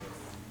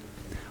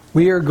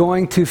We are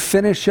going to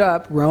finish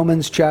up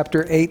Romans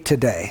chapter 8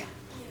 today.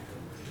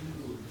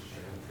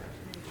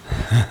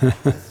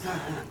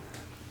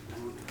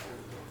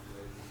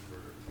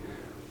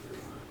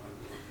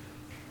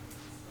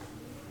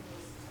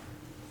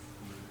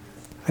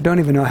 I don't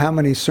even know how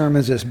many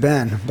sermons it's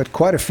been, but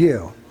quite a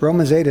few.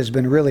 Romans 8 has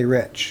been really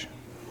rich.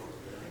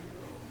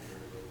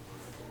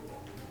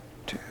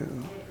 2,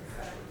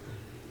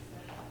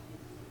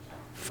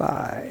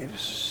 5,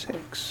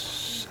 6,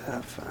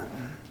 7.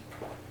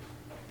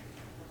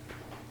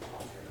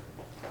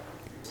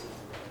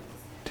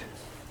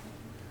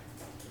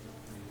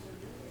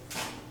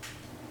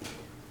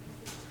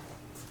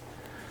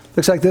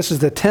 Looks like this is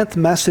the 10th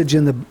message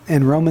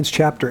in Romans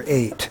chapter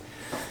 8.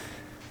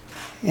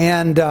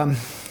 And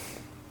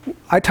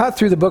I taught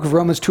through the book of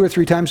Romans 2 or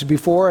 3 times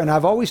before, and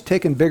I've always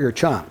taken bigger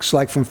chunks,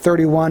 like from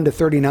 31 to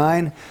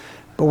 39.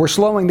 But we're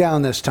slowing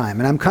down this time,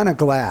 and I'm kind of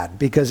glad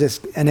because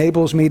it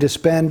enables me to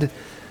spend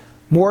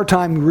more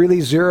time really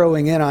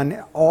zeroing in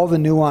on all the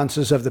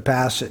nuances of the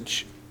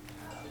passage.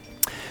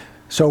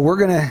 So we're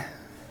going to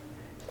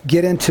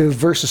get into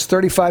verses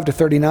 35 to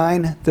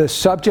 39. The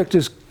subject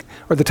is,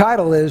 or the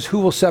title is, Who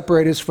Will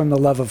Separate Us from the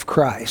Love of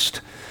Christ?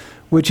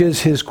 Which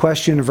is his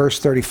question in verse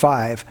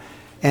 35.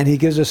 And he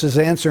gives us his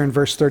answer in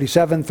verse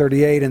 37,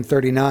 38, and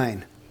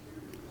 39.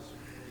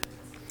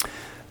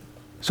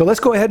 So let's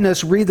go ahead and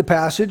let's read the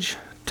passage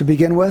to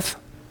begin with.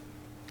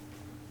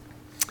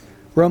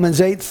 Romans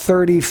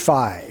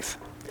 8:35.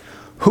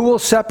 Who will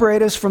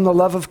separate us from the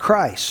love of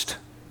Christ?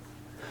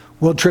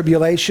 Will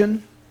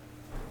tribulation,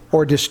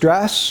 or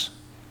distress,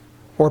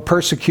 or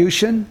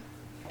persecution,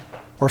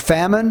 or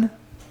famine,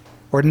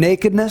 or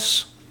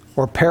nakedness,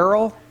 or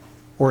peril,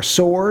 or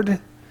sword?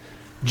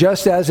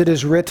 Just as it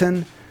is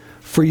written,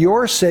 for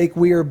your sake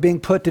we are being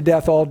put to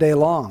death all day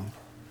long.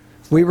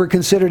 We were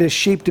considered as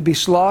sheep to be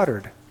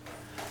slaughtered.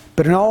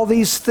 But in all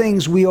these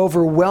things we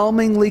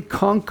overwhelmingly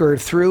conquer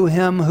through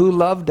him who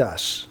loved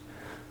us.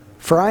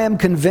 For I am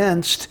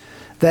convinced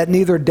that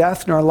neither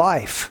death nor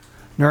life,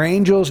 nor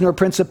angels nor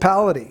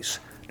principalities,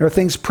 nor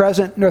things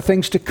present nor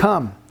things to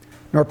come,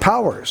 nor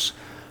powers,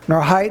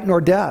 nor height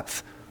nor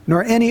depth,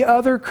 nor any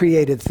other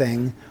created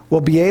thing will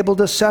be able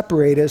to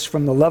separate us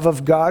from the love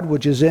of God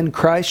which is in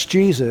Christ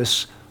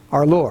Jesus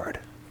our Lord.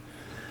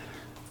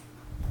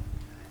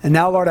 And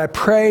now, Lord, I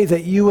pray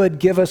that you would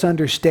give us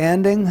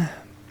understanding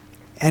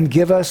and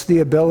give us the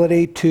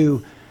ability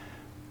to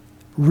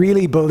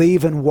really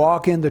believe and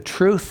walk in the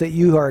truth that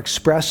you are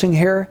expressing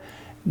here,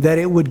 that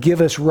it would give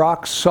us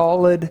rock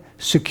solid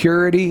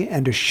security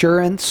and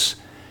assurance,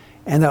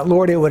 and that,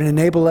 Lord, it would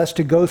enable us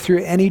to go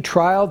through any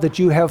trial that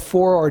you have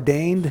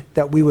foreordained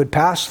that we would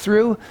pass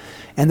through,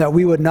 and that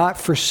we would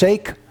not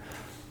forsake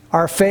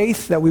our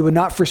faith, that we would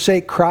not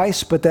forsake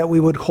Christ, but that we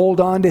would hold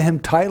on to him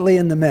tightly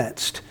in the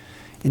midst.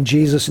 In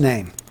Jesus'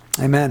 name,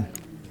 amen.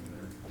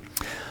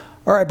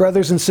 All right,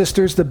 brothers and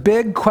sisters, the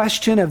big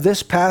question of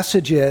this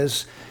passage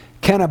is,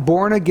 can a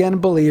born-again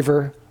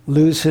believer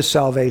lose his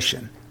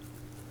salvation?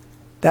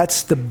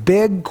 That's the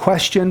big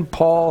question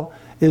Paul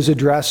is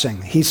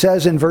addressing. He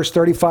says in verse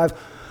 35,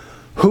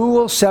 who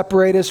will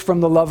separate us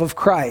from the love of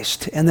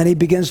Christ? And then he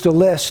begins to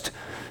list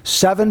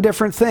 7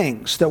 different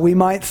things that we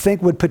might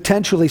think would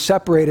potentially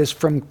separate us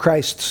from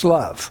Christ's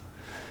love.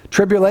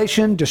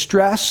 Tribulation,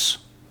 distress,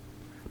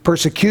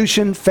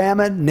 persecution,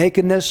 famine,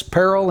 nakedness,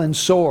 peril, and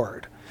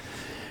sword.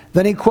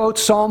 Then he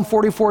quotes Psalm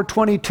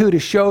 44:22 to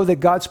show that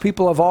God's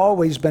people have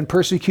always been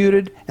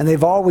persecuted and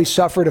they've always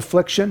suffered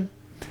affliction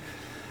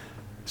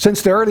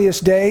since the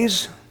earliest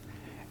days.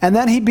 And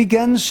then he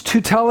begins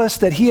to tell us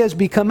that he has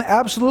become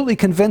absolutely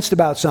convinced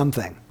about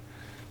something.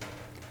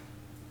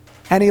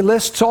 And he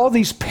lists all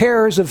these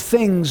pairs of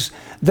things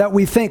that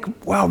we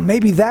think, well,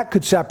 maybe that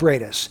could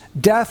separate us.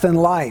 Death and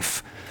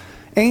life,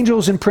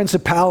 angels and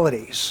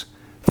principalities,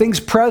 things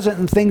present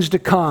and things to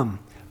come,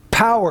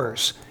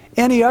 powers,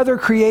 any other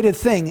created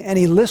thing. And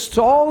he lists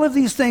all of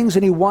these things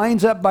and he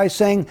winds up by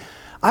saying,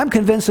 I'm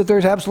convinced that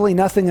there's absolutely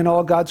nothing in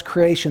all God's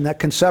creation that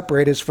can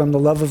separate us from the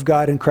love of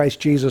God in Christ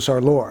Jesus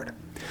our Lord.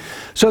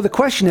 So the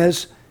question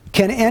is,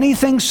 can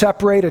anything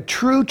separate a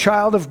true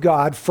child of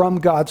God from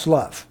God's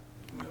love?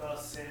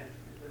 Sin.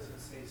 It doesn't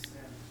say sin.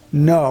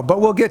 No,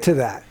 but we'll get to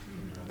that.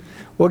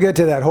 We'll get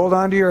to that. Hold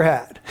on to your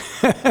hat.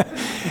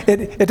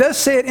 It does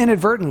say it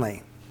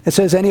inadvertently. It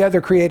says any other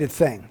created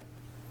thing.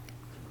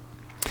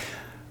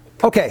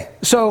 Okay,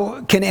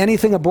 so can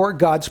anything abort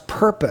God's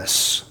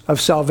purpose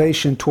of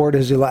salvation toward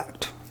his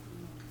elect?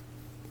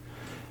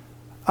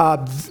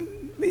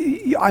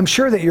 I'm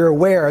sure that you're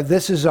aware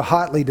this is a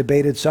hotly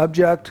debated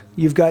subject.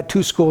 You've got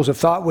 2 schools of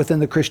thought within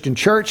the Christian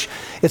church.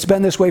 It's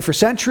been this way for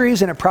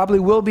centuries, and it probably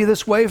will be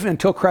this way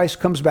until Christ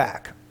comes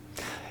back.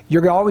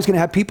 You're always going to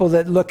have people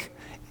that look,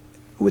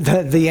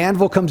 the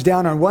anvil comes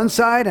down on one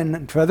side,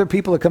 and for other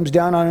people it comes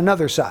down on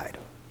another side.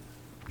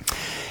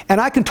 And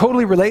I can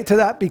totally relate to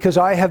that because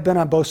I have been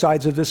on both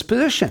sides of this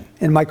position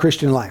in my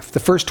Christian life. The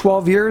first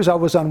 12 years I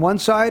was on one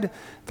side.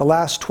 The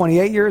last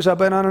 28 years I've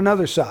been on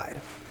another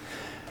side.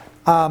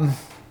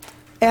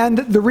 And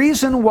the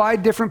reason why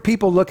different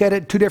people look at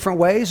it two different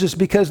ways is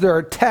because there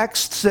are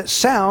texts that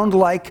sound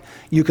like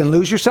you can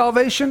lose your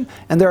salvation,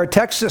 and there are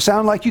texts that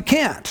sound like you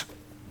can't.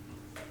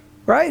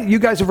 Right? You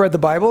guys have read the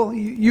Bible.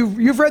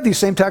 You've read these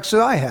same texts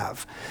that I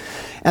have.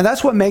 And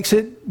that's what makes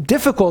it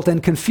difficult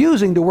and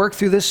confusing to work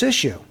through this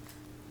issue.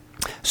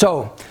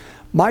 So,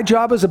 my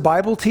job as a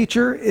Bible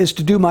teacher is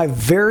to do my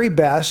very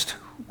best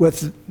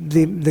with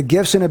the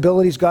gifts and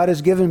abilities God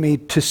has given me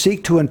to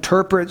seek to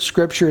interpret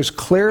Scripture as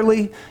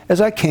clearly as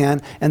I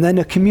can, and then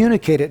to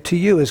communicate it to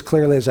you as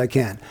clearly as I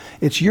can.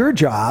 It's your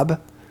job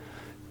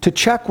to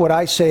check what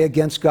I say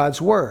against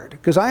God's Word,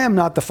 because I am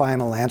not the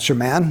final answer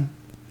man.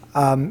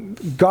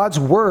 God's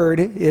Word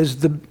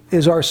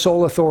is our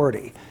sole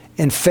authority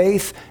in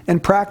faith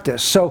and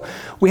practice. So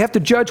we have to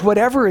judge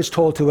whatever is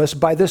told to us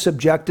by this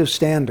objective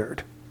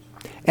standard.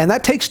 And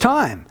that takes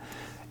time.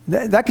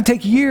 That could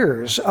take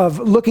years of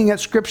looking at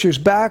Scriptures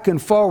back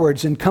and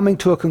forwards and coming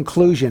to a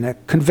conclusion, a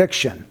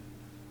conviction.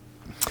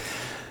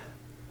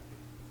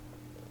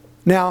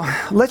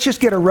 Now, let's just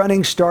get a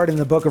running start in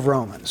the book of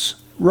Romans.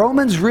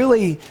 Romans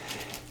really,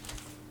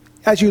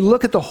 as you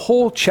look at the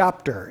whole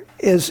chapter,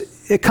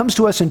 it comes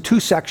to us in two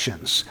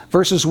sections,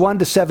 verses 1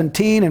 to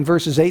 17 and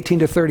verses 18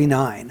 to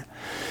 39.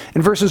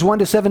 In verses 1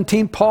 to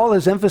 17, Paul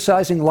is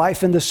emphasizing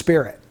life in the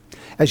Spirit.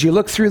 As you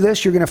look through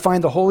this, you're going to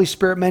find the Holy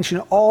Spirit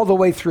mentioned all the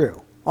way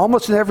through,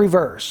 almost in every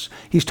verse.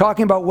 He's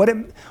talking about what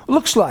it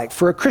looks like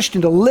for a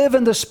Christian to live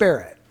in the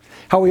Spirit,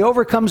 how he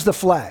overcomes the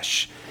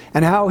flesh,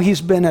 and how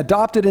he's been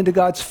adopted into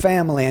God's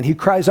family, and he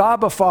cries,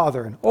 Abba,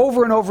 Father, and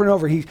over and over and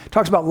over, he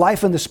talks about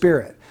life in the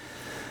Spirit.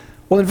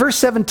 Well, in verse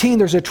 17,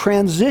 there's a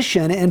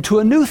transition into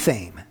a new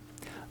theme.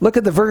 Look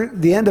at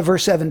the end of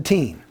verse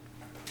 17.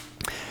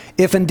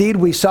 If indeed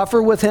we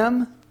suffer with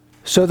him,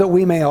 so that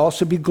we may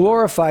also be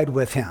glorified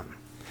with him.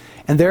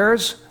 And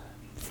there's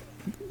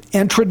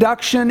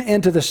introduction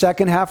into the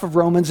second half of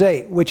Romans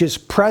 8, which is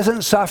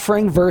present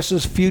suffering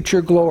versus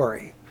future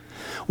glory.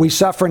 We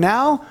suffer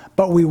now,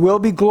 but we will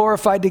be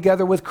glorified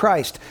together with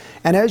Christ.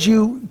 And as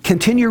you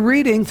continue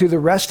reading through the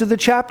rest of the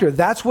chapter,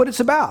 that's what it's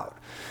about.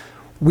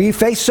 We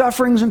face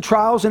sufferings and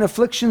trials and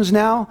afflictions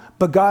now,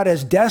 but God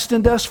has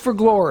destined us for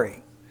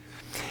glory.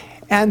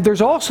 And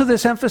there's also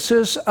this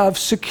emphasis of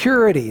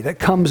security that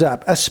comes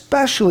up,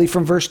 especially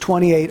from verse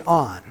 28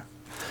 on.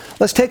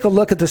 Let's take a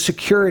look at the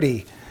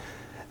security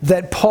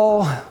that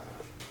Paul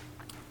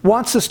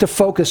wants us to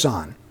focus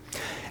on.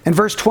 In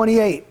verse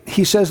 28,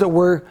 he says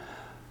that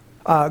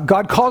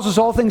God causes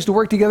all things to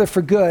work together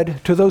for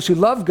good to those who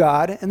love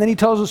God, and then he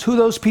tells us who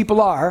those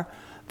people are.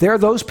 They're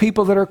those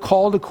people that are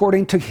called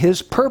according to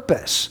his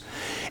purpose.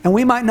 And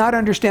we might not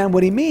understand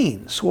what he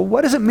means. Well,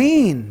 what does it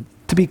mean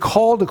to be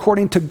called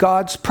according to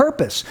God's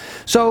purpose?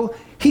 So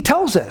he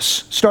tells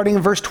us, starting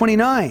in verse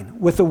 29,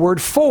 with the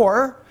word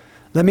for.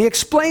 Let me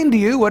explain to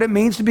you what it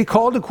means to be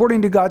called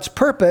according to God's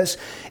purpose.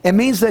 It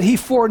means that he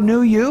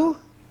foreknew you.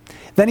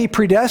 Then he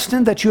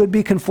predestined that you would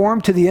be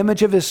conformed to the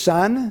image of his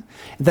Son.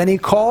 Then he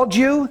called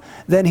you.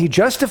 Then he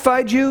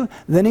justified you.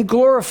 Then he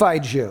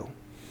glorified you.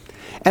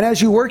 And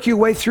as you work your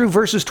way through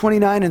verses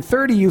 29 and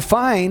 30, you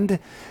find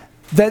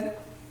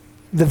that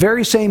the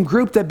very same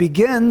group that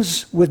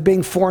begins with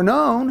being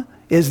foreknown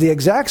is the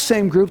exact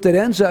same group that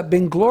ends up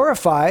being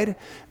glorified.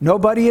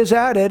 Nobody is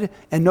added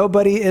and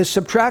nobody is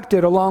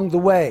subtracted along the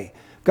way.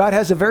 God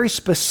has a very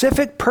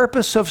specific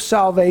purpose of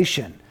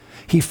salvation.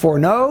 He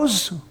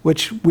foreknows,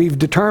 which we've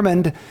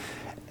determined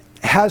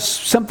has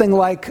something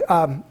like,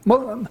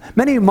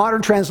 many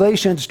modern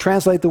translations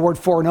translate the word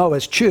foreknow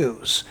as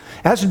choose.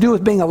 It has to do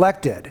with being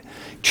elected.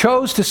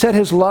 Chose to set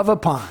his love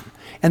upon.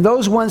 And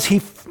those ones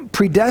he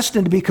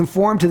predestined to be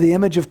conformed to the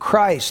image of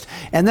Christ.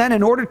 And then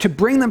in order to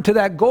bring them to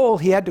that goal,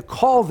 he had to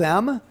call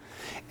them.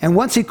 And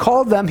once he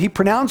called them, he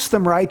pronounced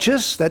them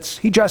righteous.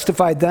 He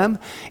justified them.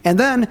 And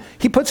then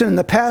he puts it in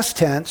the past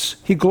tense,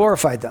 he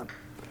glorified them.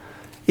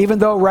 Even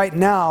though right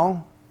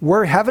now,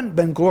 we haven't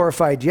been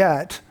glorified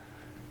yet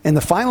in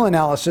the final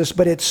analysis,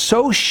 but it's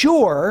so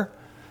sure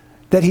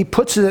that he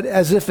puts it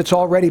as if it's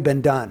already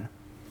been done.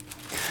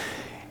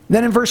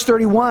 Then in verse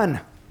 31,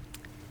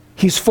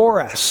 he's for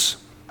us.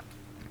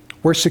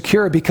 We're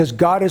secure because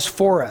God is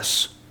for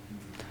us.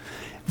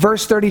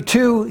 Verse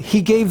 32,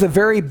 he gave the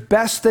very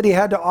best that he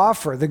had to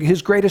offer,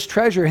 his greatest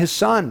treasure, his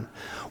Son.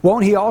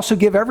 Won't he also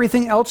give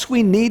everything else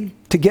we need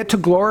to get to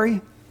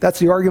glory? That's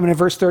the argument in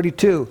verse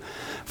 32.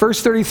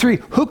 Verse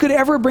 33, who could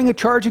ever bring a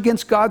charge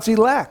against God's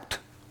elect?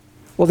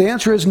 Well, the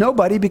answer is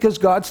nobody, because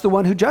God's the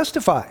one who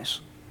justifies.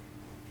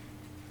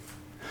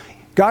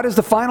 God is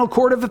the final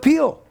court of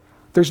appeal.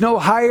 There's no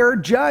higher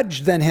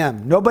judge than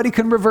him. Nobody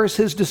can reverse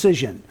his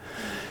decision.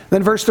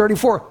 Then verse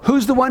 34,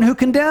 who's the one who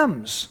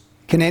condemns?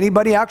 Can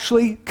anybody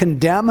actually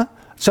condemn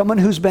someone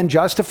who's been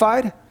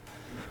justified?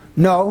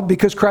 No,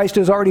 because Christ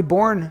has already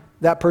borne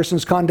that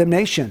person's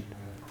condemnation.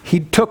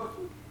 He took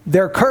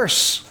their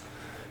curse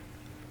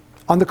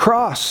on the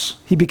cross.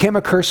 He became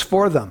a curse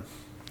for them.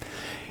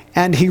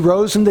 And he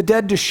rose from the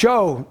dead to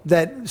show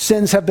that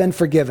sins have been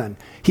forgiven.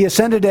 He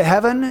ascended to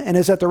heaven and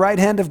is at the right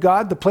hand of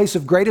God, the place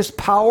of greatest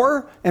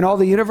power in all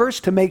the universe,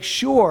 to make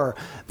sure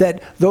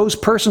that those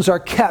persons are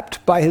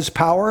kept by his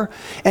power.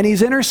 And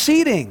he's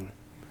interceding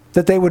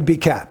that they would be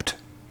kept.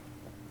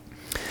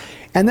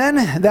 And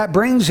then that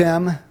brings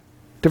him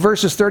to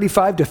verses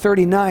 35 to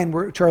 39,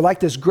 which are like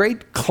this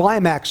great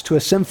climax to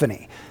a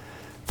symphony.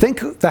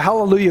 Think the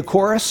Hallelujah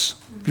chorus.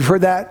 You've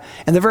heard that?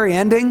 And the very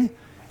ending,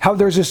 how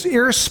there's this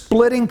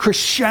ear-splitting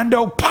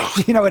crescendo,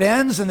 it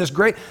ends in this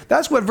great,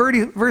 that's what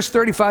verse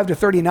 35 to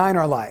 39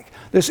 are like.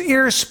 This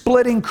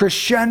ear-splitting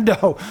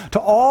crescendo to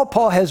all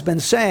Paul has been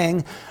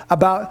saying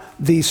about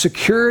the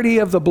security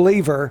of the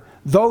believer.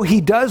 Though he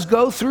does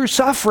go through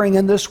suffering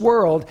in this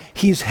world,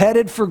 he's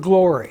headed for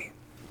glory.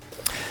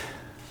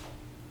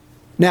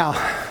 Now,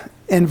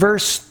 in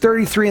verse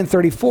 33 and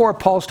 34,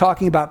 Paul's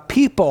talking about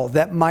people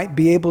that might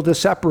be able to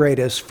separate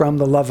us from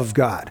the love of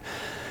God.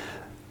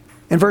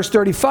 In verse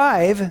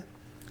 35,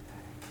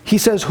 he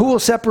says, who will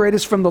separate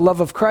us from the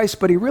love of Christ?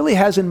 But he really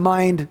has in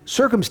mind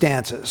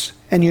circumstances.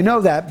 And you know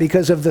that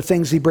because of the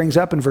things he brings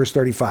up in verse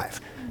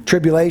 35.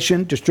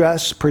 Tribulation,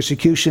 distress,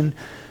 persecution,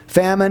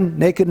 famine,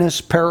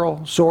 nakedness,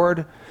 peril,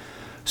 sword.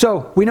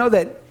 So we know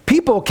that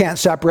people can't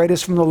separate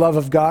us from the love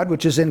of God,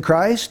 which is in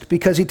Christ,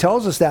 because he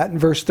tells us that in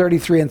verse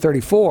 33 and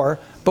 34.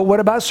 But what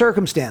about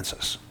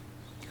circumstances?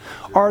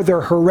 Are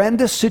there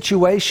horrendous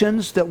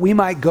situations that we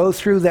might go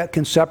through that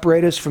can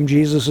separate us from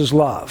Jesus'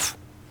 love?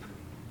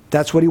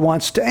 That's what he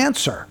wants to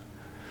answer.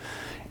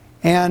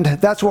 And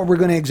that's what we're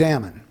going to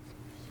examine.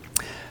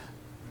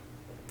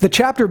 The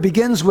chapter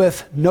begins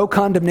with no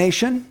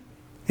condemnation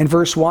in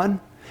verse 1,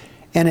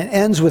 and it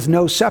ends with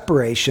no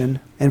separation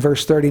in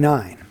verse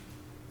 39.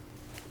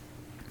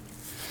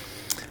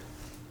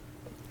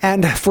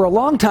 And for a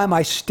long time,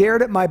 I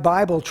stared at my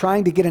Bible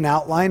trying to get an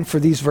outline for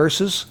these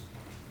verses.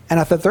 And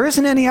I thought, there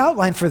isn't any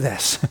outline for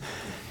this. And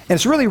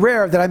it's really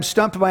rare that I'm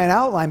stumped by an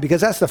outline, because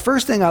that's the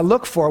first thing I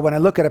look for when I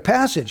look at a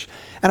passage.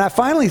 And I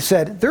finally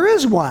said, there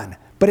is one.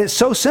 But it's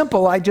so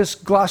simple, I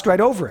just glossed right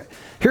over it.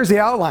 Here's the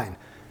outline.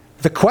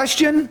 The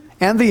question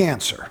and the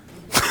answer.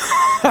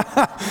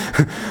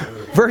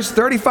 Verse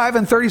 35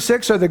 and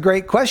 36 are the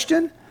great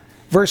question.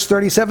 Verse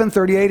 37,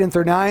 38, and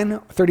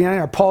 39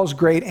 are Paul's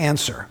great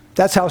answer.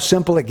 That's how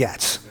simple it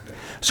gets.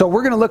 So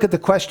we're going to look at the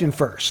question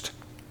first.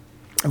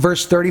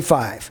 Verse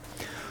 35.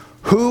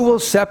 Who will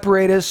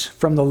separate us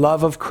from the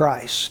love of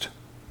Christ?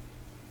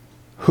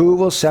 Who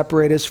will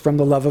separate us from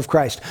the love of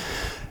Christ?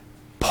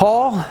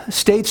 Paul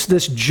states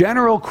this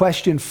general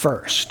question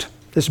first.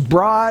 This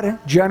broad,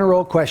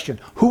 general question.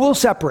 Who will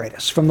separate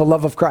us from the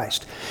love of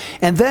Christ?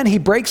 And then he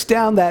breaks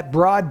down that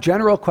broad,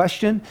 general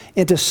question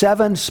into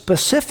 7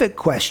 specific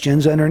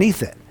questions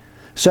underneath it,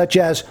 such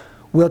as,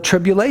 will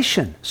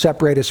tribulation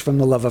separate us from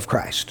the love of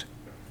Christ?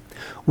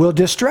 Will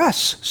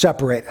distress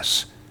separate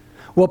us?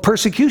 Will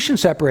persecution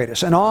separate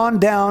us? And on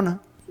down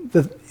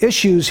the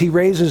issues he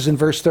raises in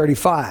verse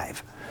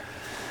 35.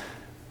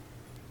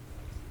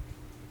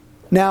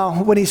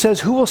 Now, when he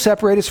says, who will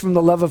separate us from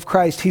the love of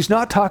Christ, he's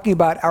not talking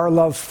about our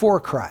love for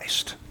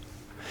Christ.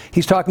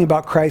 He's talking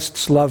about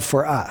Christ's love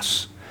for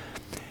us.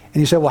 And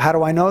you say, well, how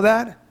do I know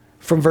that?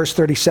 From verse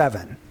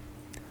 37.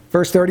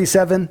 Verse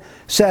 37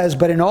 says,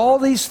 but in all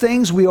these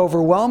things we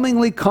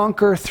overwhelmingly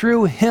conquer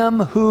through him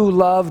who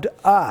loved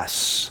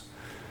us.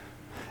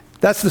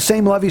 That's the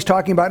same love he's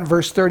talking about in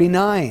verse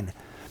 39.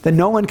 That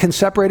no one can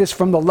separate us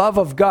from the love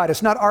of God.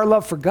 It's not our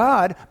love for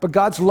God, but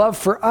God's love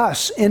for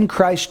us in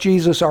Christ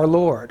Jesus our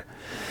Lord.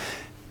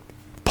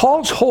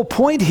 Paul's whole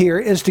point here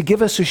is to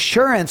give us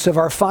assurance of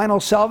our final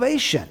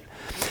salvation.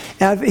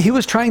 Now, if he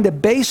was trying to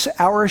base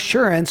our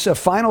assurance of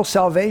final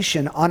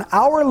salvation on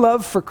our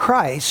love for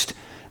Christ,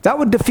 that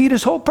would defeat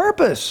his whole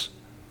purpose.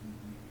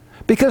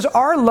 Because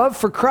our love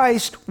for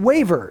Christ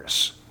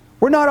wavers.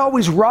 We're not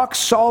always rock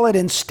solid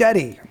and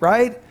steady,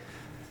 right?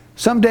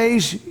 Some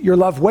days your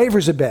love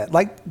wavers a bit,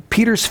 like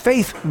Peter's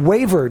faith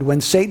wavered when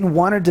Satan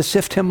wanted to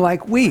sift him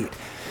like wheat.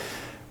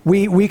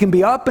 We can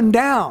be up and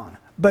down,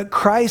 but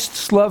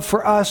Christ's love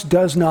for us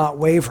does not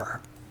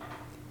waver.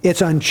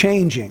 It's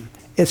unchanging,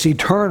 it's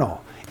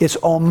eternal, it's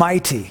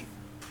almighty.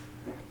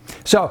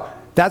 So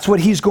that's what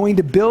he's going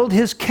to build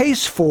his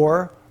case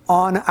for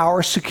on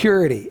our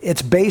security.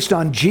 It's based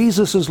on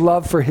Jesus'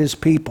 love for his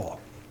people.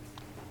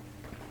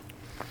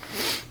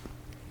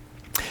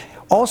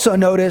 Also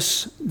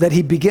notice that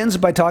he begins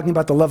by talking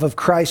about the love of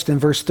Christ in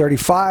verse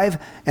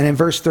 35, and in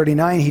verse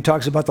 39 he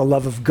talks about the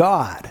love of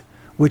God,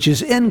 which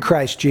is in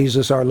Christ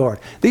Jesus our Lord.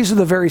 These are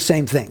the very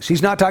same things.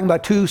 He's not talking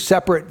about two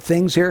separate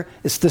things here.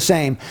 It's the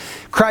same.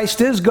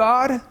 Christ is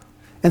God,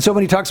 and so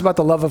when he talks about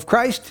the love of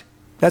Christ,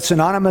 that's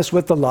synonymous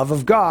with the love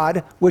of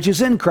God, which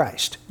is in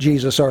Christ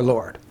Jesus our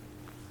Lord.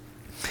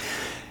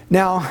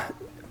 Now,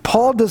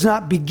 Paul does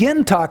not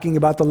begin talking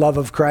about the love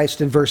of Christ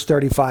in verse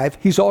 35.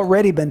 He's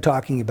already been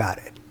talking about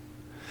it.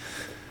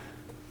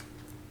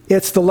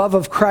 It's the love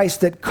of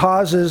Christ that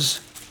causes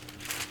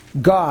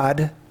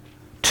God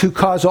to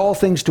cause all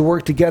things to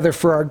work together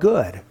for our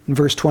good, in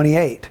verse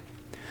 28.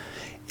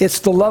 It's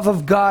the love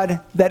of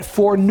God that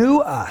foreknew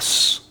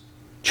us,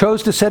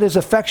 chose to set his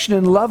affection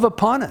and love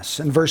upon us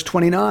in verse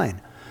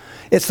 29.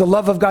 It's the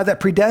love of God that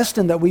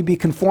predestined that we be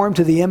conformed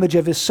to the image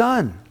of his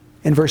Son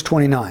in verse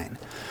 29.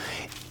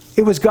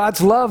 It was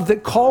God's love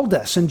that called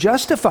us and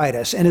justified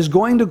us and is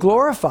going to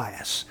glorify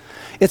us.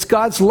 It's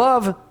God's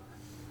love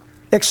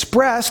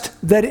expressed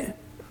that, in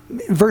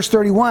verse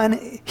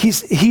 31,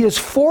 he is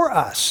for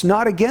us,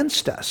 not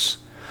against us.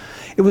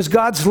 It was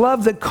God's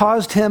love that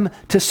caused him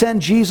to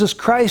send Jesus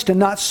Christ and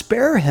not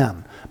spare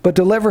him, but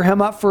deliver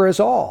him up for us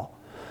all.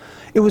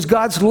 It was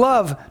God's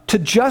love to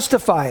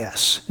justify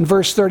us, in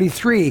verse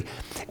 33,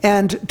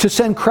 and to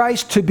send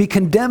Christ to be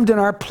condemned in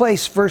our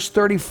place, verse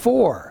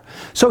 34.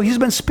 So he's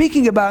been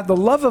speaking about the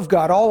love of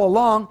God all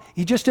along.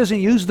 He just doesn't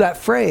use that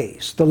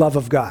phrase, the love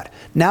of God.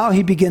 Now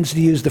he begins to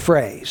use the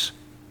phrase,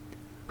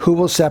 who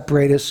will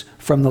separate us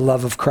from the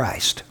love of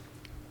Christ?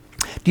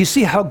 Do you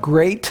see how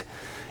great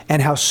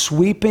and how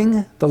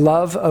sweeping the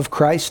love of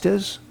Christ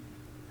is?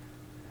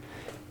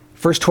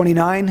 Verse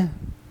 29,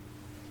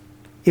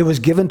 it was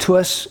given to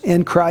us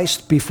in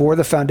Christ before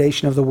the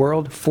foundation of the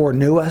world,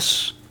 foreknew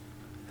us.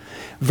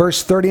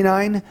 Verse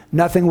 39,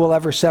 nothing will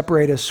ever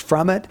separate us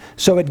from it.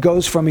 So it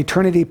goes from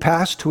eternity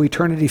past to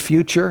eternity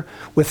future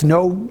with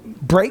no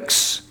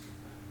breaks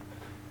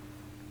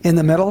in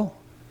the middle.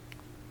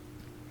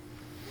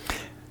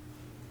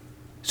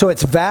 So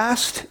it's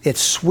vast,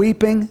 it's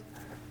sweeping.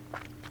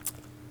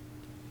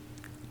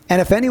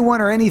 And if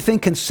anyone or anything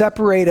can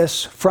separate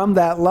us from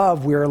that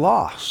love, we are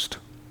lost.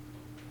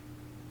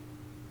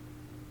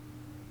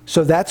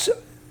 So that's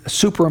a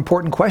super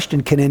important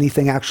question. Can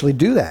anything actually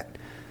do that?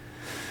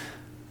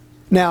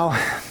 Now,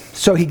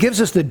 so he gives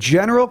us the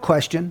general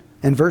question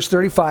in verse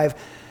 35,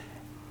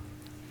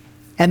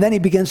 and then he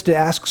begins to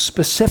ask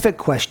specific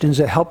questions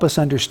that help us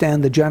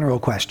understand the general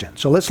question.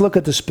 So let's look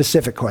at the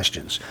specific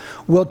questions.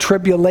 Will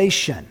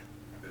tribulation,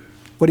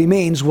 what he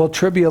means, will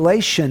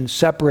tribulation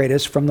separate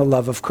us from the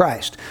love of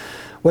Christ?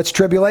 What's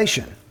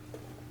tribulation?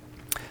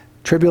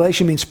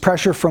 Tribulation means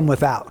pressure from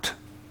without.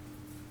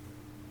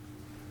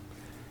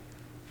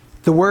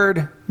 The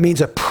word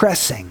means a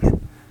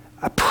pressing,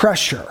 a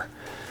pressure.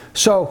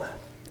 So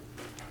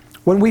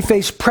when we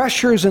face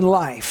pressures in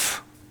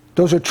life,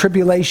 those are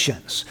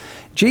tribulations.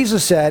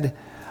 Jesus said,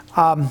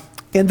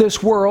 in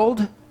this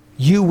world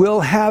you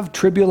will have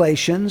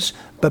tribulations,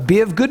 but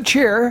be of good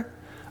cheer,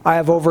 I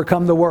have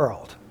overcome the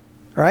world.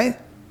 Right?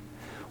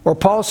 Or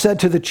Paul said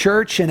to the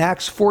church in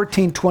Acts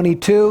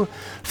 14:22,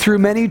 through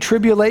many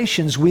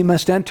tribulations we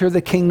must enter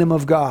the kingdom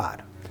of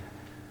God.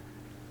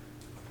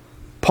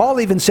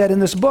 Paul even said in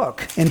this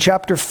book, in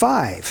chapter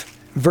 5,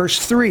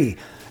 verse 3,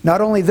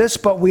 not only this,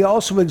 but we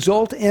also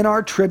exult in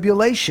our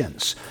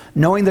tribulations,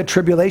 knowing that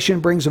tribulation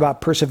brings about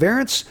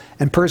perseverance,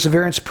 and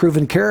perseverance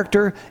proven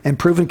character, and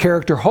proven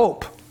character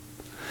hope.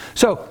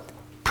 So,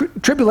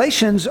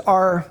 tribulations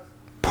are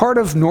part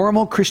of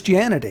normal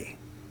Christianity.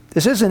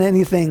 This isn't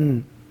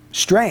anything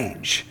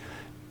strange.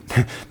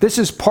 This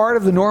is part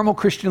of the normal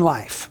Christian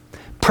life.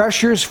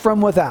 Pressures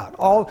from without.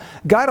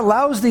 God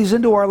allows these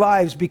into our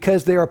lives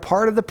because they are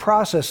part of the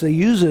process that he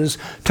uses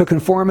to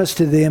conform us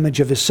to the image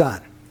of his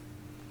Son.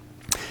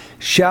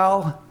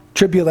 Shall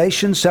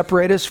tribulation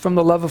separate us from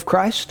the love of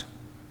Christ?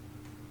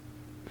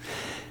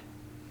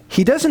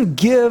 He doesn't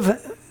give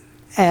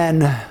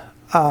a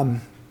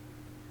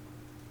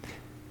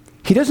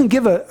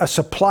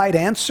supplied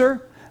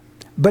answer,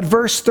 but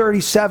verse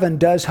 37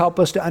 does help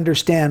us to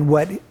understand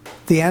what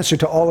the answer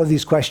to all of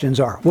these questions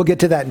are. We'll get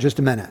to that in just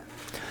a minute.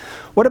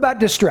 What about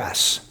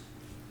distress?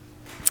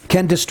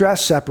 Can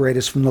distress separate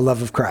us from the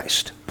love of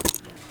Christ?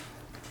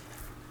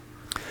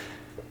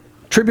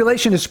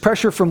 Tribulation is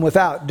pressure from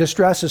without.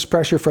 Distress is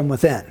pressure from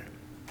within.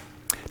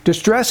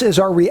 Distress is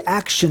our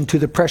reaction to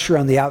the pressure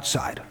on the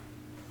outside.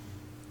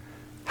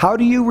 How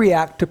do you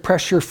react to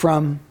pressure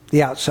from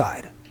the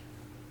outside?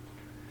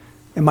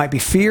 It might be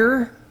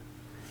fear,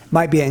 it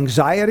might be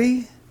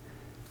anxiety,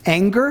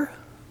 anger,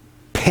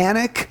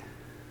 panic,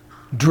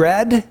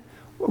 dread.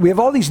 We have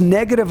all these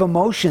negative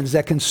emotions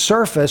that can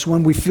surface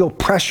when we feel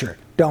pressured,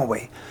 don't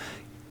we?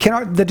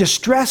 The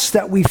distress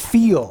that we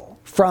feel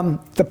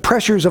from the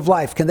pressures of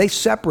life, can they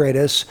separate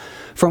us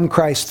from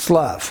Christ's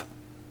love?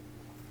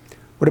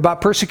 What about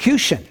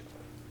persecution?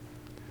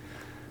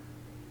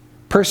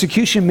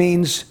 Persecution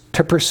means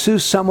to pursue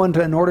someone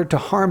in order to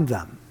harm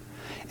them.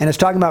 And it's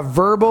talking about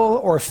verbal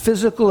or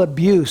physical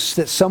abuse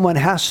that someone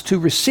has to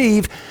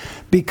receive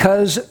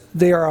because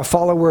they are a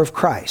follower of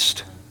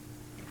Christ.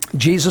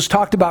 Jesus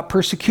talked about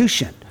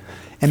persecution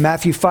in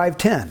Matthew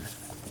 5:10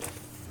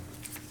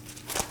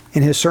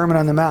 in his Sermon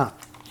on the Mount.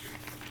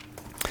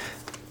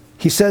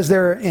 He says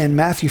there in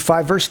Matthew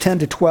 5, verse 10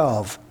 to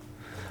 12,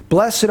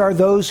 blessed are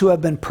those who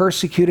have been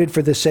persecuted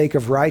for the sake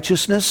of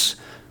righteousness.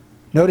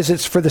 Notice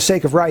it's for the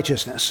sake of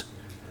righteousness.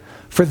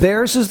 For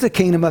theirs is the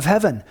kingdom of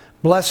heaven.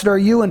 Blessed are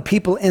you when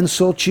people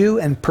insult you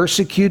and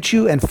persecute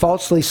you and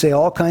falsely say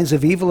all kinds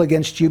of evil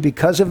against you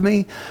because of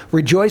me.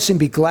 Rejoice and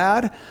be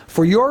glad,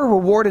 for your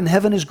reward in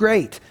heaven is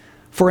great.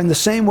 For in the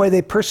same way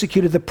they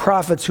persecuted the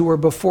prophets who were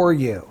before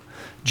you.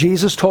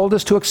 Jesus told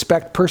us to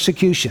expect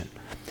persecution,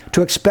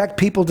 to expect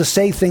people to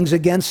say things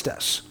against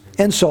us,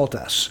 insult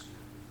us.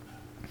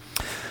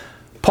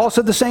 Paul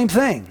said the same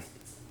thing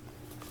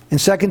in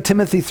 2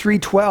 Timothy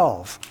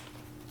 3:12.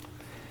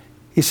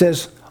 He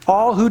says,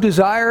 all who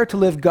desire to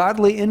live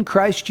godly in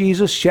Christ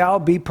Jesus shall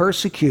be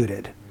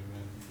persecuted.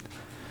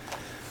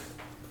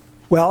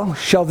 Well,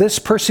 shall this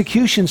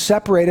persecution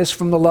separate us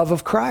from the love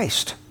of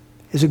Christ?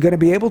 Is it going to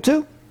be able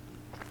to?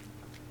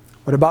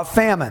 What about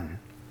famine?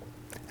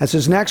 That's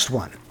his next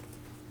one.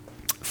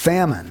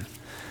 Famine.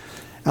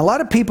 A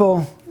lot of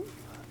people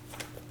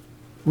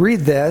read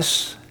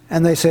this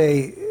and they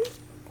say,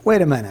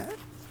 wait a minute.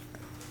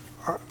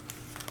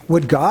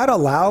 Would God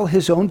allow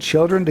his own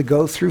children to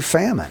go through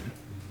famine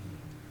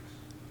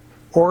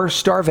or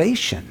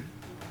starvation?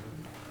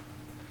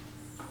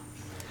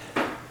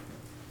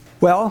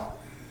 Well,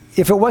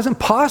 if it wasn't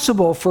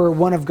possible for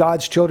one of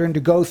God's children to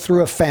go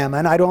through a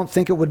famine, I don't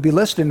think it would be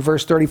listed in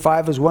verse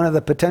 35 as one of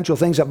the potential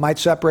things that might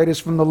separate us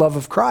from the love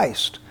of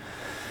Christ.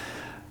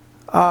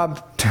 I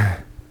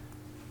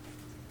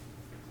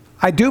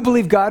do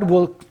believe God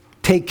will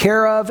take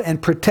care of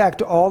and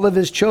protect all of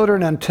his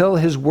children until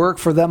his work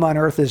for them on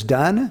earth is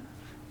done.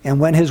 And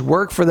when his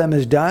work for them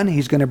is done,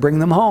 he's going to bring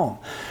them home.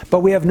 But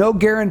we have no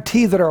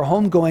guarantee that our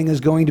homegoing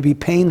is going to be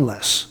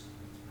painless,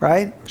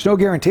 right? There's no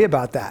guarantee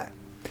about that.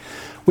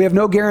 We have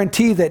no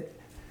guarantee that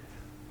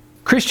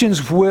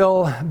Christians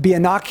will be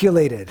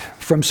inoculated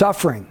from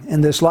suffering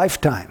in this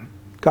lifetime.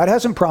 God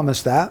hasn't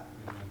promised that.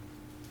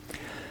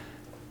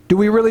 Do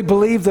we really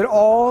believe that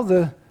all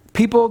the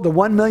people, the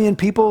 1 million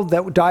people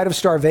that died of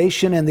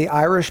starvation in the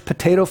Irish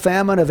potato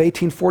famine of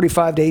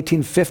 1845 to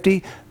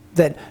 1850,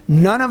 that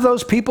none of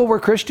those people were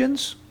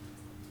Christians?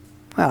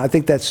 Well, I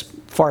think that's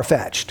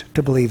far-fetched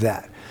to believe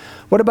that.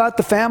 What about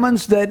the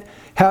famines that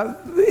have,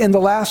 in the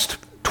last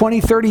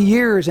 20, 30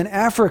 years in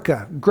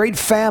Africa, great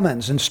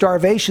famines and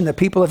starvation that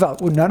people have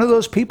felt? Were none of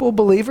those people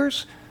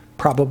believers?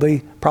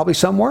 Probably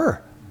some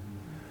were.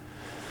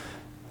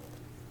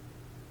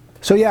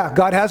 So yeah,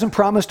 God hasn't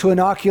promised to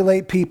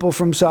inoculate people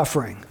from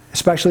suffering,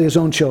 especially his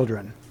own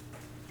children.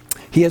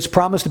 He has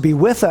promised to be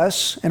with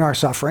us in our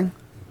suffering,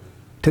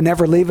 to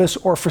never leave us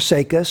or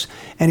forsake us,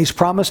 and he's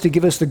promised to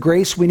give us the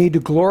grace we need to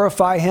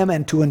glorify him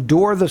and to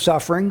endure the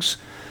sufferings,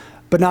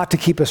 but not to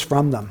keep us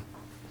from them.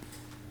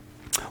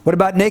 What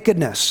about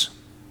nakedness?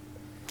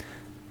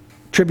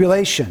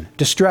 Tribulation,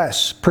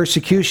 distress,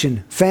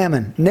 persecution,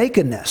 famine,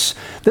 nakedness.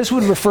 This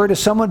would refer to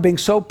someone being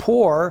so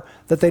poor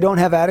that they don't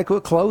have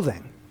adequate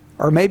clothing,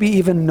 or maybe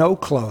even no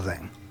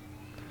clothing.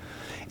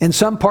 In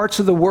some parts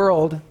of the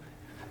world,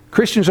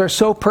 Christians are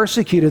so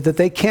persecuted that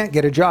they can't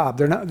get a job.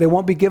 They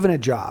won't be given a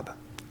job.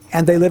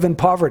 And they live in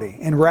poverty,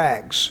 in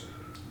rags.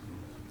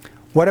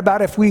 What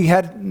about if we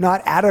had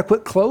not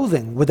adequate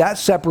clothing? Would that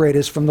separate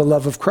us from the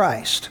love of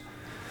Christ?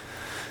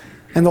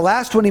 And the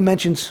last one he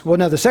mentions, well,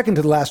 no, the second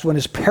to the last one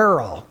is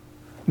peril.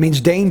 It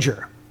means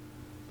danger.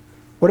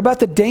 What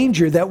about the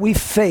danger that we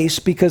face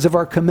because of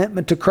our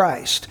commitment to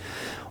Christ?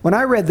 When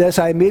I read this,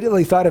 I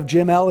immediately thought of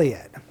Jim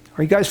Elliot.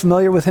 Are you guys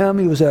familiar with him?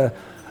 He was a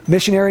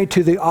missionary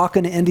to the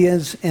Aucan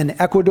Indians in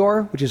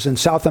Ecuador, which is in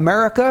South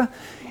America.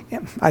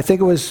 I think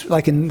it was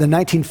like in the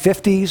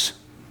 1950s,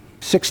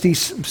 60,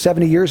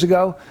 70 years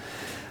ago.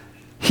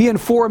 He and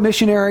 4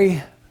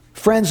 missionary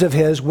friends of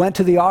his went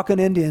to the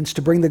Aucan Indians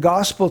to bring the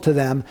gospel to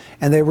them,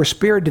 and they were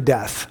speared to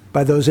death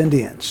by those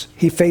Indians.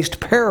 He faced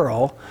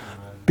peril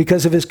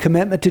because of his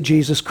commitment to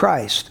Jesus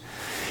Christ.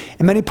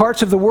 In many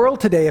parts of the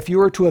world today, if you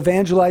were to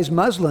evangelize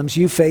Muslims,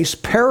 you face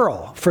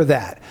peril for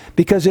that,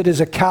 because it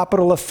is a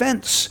capital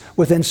offense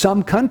within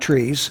some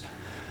countries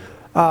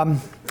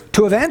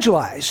to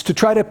evangelize, to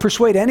try to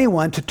persuade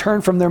anyone to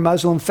turn from their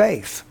Muslim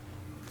faith.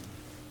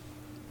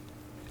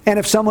 And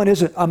if someone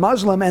is a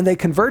Muslim and they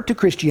convert to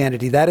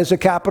Christianity, that is a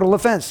capital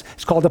offense.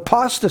 It's called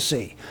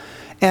apostasy.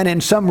 And in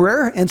some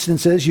rare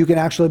instances, you can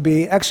actually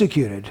be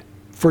executed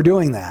for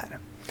doing that.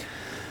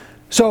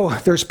 So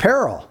there's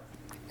peril.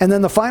 And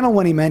then the final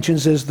one he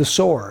mentions is the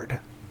sword.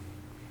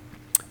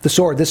 The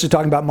sword, this is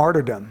talking about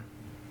martyrdom.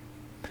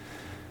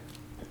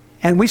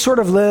 And we sort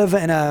of live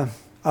in a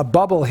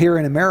bubble here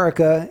in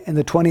America in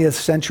the 20th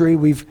century.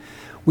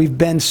 We've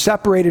been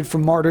separated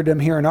from martyrdom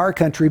here in our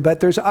country, but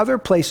there's other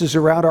places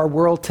around our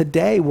world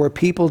today where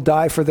people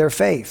die for their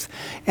faith.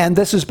 And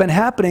this has been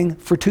happening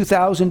for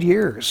 2,000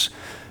 years,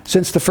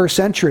 since the first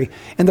century.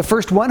 In the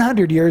first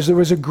 100 years, there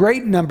was a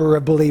great number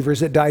of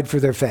believers that died for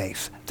their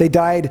faith. They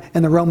died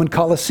in the Roman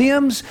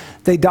Colosseums.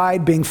 They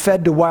died being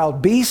fed to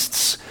wild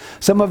beasts.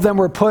 Some of them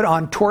were put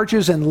on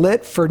torches and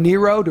lit for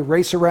Nero to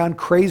race around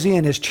crazy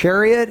in his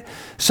chariot.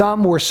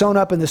 Some were sewn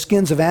up in the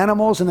skins of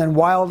animals, and then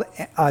wild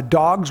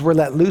dogs were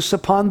let loose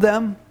upon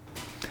them.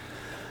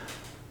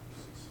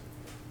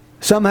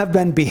 Some have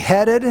been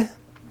beheaded.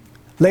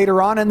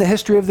 Later on in the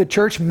history of the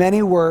church,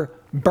 many were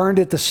burned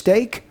at the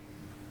stake.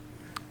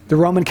 The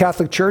Roman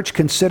Catholic Church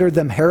considered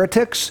them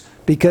heretics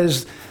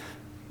because,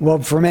 well,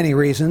 for many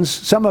reasons.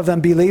 Some of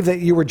them believed that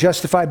you were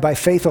justified by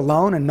faith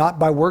alone and not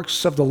by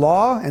works of the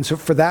law, and so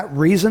for that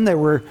reason they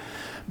were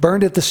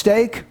burned at the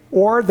stake.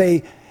 Or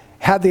they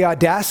had the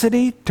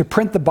audacity to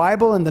print the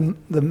Bible in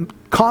the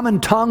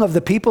common tongue of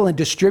the people and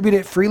distribute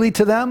it freely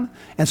to them,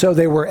 and so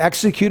they were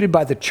executed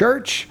by the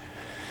church.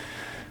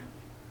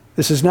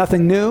 This is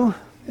nothing new.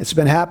 It's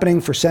been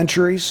happening for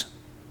centuries.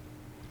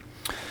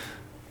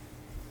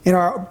 In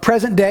our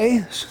present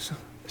day,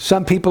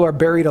 some people are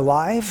buried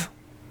alive,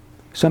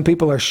 some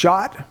people are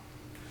shot,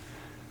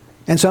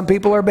 and some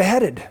people are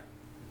beheaded.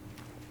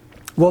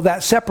 Will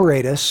that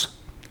separate us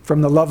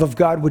from the love of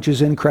God which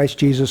is in Christ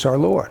Jesus our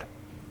Lord?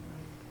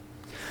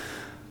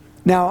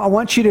 Now, I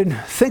want you to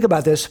think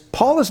about this.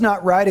 Paul is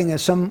not writing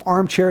as some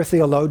armchair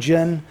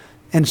theologian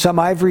in some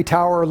ivory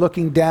tower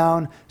looking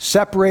down,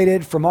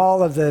 separated from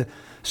all of the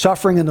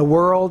suffering in the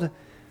world.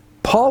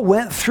 Paul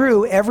went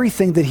through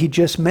everything that he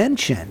just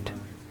mentioned.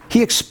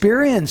 He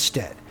experienced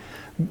it.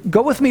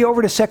 Go with me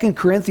over to 2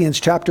 Corinthians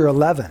chapter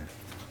 11.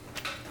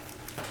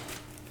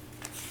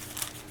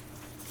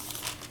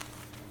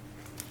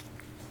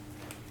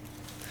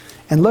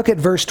 And look at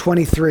verse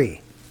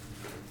 23.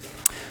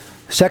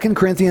 2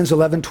 Corinthians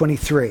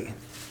 11:23.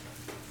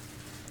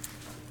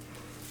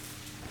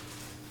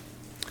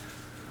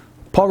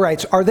 Paul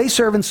writes, "Are they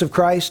servants of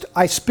Christ?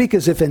 I speak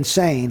as if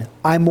insane.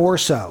 I more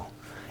so.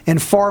 In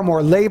far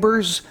more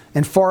labors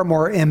and far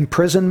more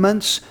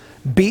imprisonments,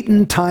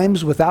 beaten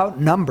times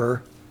without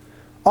number,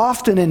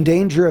 often in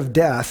danger of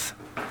death.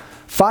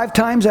 5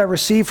 times I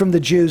received from the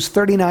Jews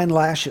 39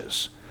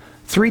 lashes.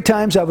 3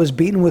 times I was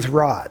beaten with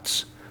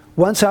rods.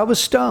 Once I was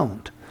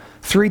stoned.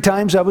 3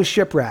 times I was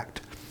shipwrecked.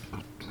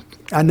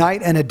 A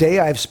night and a day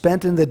I have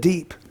spent in the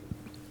deep.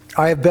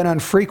 I have been on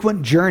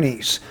frequent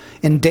journeys,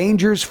 in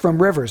dangers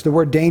from rivers." The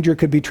word danger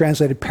could be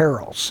translated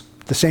perils,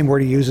 the same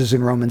word he uses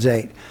in Romans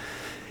 8.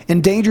 "In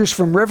dangers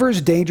from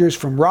rivers, dangers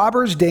from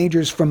robbers,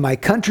 dangers from my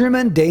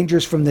countrymen,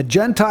 dangers from the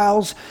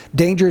Gentiles,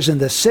 dangers in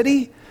the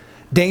city,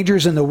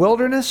 dangers in the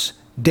wilderness,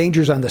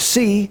 dangers on the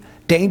sea,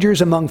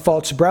 dangers among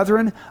false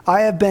brethren.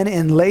 I have been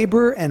in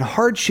labor and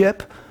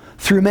hardship,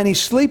 through many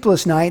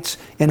sleepless nights,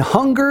 in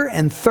hunger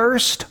and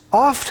thirst,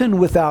 often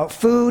without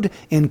food,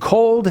 in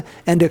cold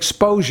and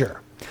exposure."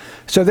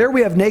 So there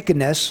we have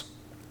nakedness,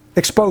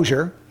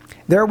 exposure.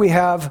 There we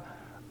have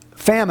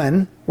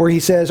famine, where he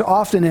says,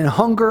 often in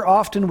hunger,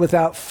 often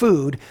without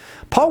food.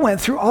 Paul went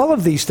through all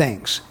of these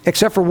things,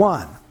 except for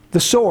one, the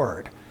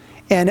sword.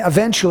 And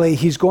eventually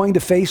he's going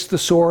to face the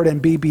sword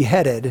and be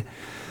beheaded.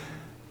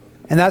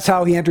 And that's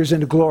how he enters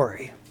into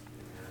glory.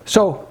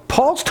 So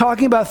Paul's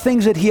talking about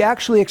things that he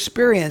actually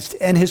experienced,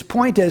 and his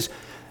point is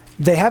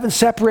they haven't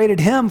separated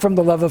him from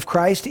the love of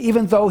Christ,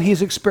 even though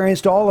he's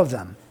experienced all of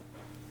them.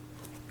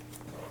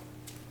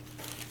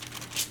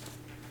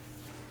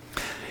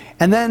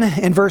 And then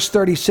in verse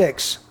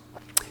 36,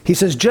 he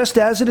says, "Just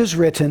as it is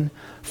written,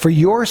 for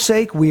your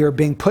sake we are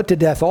being put to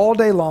death all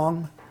day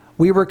long.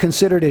 We were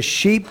considered as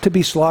sheep to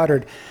be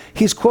slaughtered."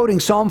 He's quoting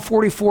Psalm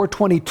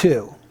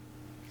 44:22.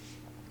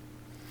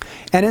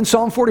 And in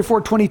Psalm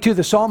 44:22,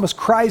 the psalmist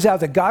cries out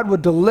that God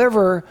would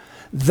deliver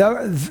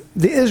the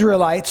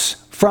Israelites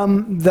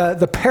from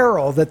the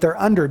peril that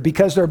they're under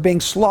because they're being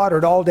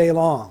slaughtered all day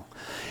long.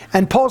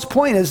 And Paul's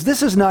point is,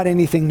 this is not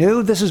anything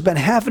new. This has been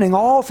happening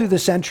all through the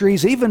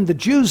centuries. Even the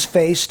Jews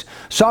faced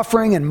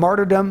suffering and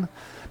martyrdom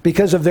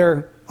because of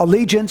their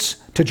allegiance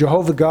to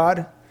Jehovah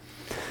God.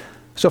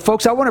 So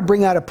folks, I want to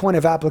bring out a point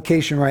of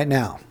application right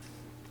now.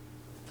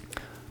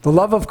 The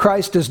love of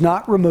Christ does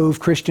not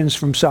remove Christians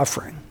from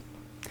suffering.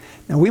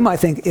 Now we might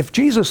think, if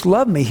Jesus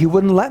loved me, he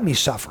wouldn't let me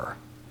suffer.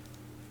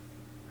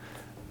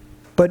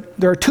 But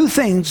there are 2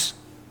 things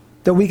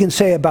that we can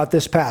say about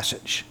this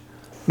passage.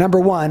 Number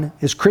 1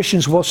 is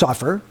Christians will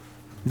suffer,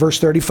 verse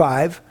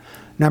 35.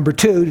 Number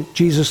 2,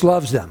 Jesus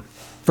loves them,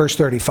 verse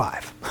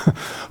 35.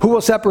 Who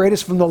will separate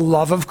us from the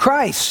love of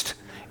Christ?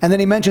 And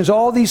then he mentions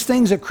all these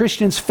things that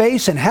Christians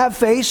face and have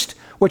faced,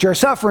 which are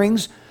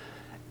sufferings.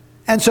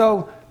 And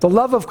so the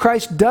love of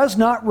Christ does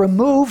not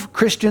remove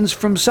Christians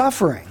from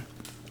suffering.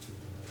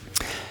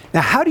 Now,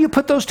 how do you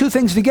put those 2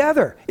 things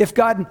together? If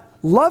God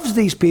loves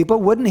these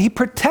people, wouldn't he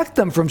protect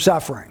them from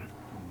suffering?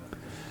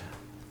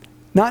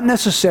 Not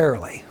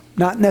necessarily.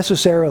 Not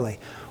necessarily.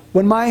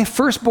 When my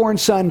firstborn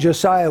son,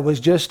 Josiah, was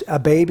just a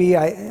baby,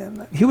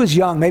 he was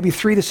young, maybe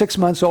 3 to 6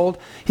 months old,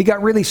 he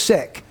got really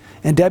sick.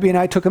 And Debbie and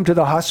I took him to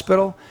the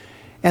hospital,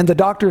 and the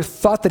doctor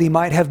thought that he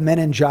might have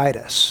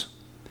meningitis.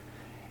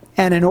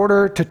 And in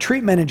order to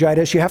treat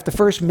meningitis, you have to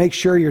first make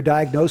sure your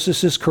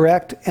diagnosis is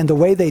correct. And the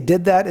way they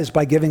did that is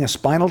by giving a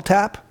spinal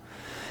tap.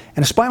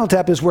 And a spinal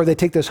tap is where they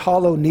take this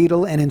hollow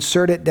needle and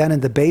insert it down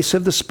in the base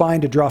of the spine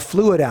to draw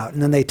fluid out.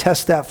 And then they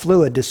test that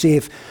fluid to see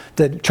if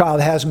the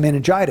child has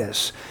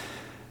meningitis.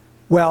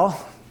 Well,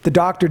 the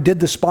doctor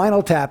did the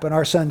spinal tap and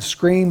our son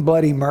screamed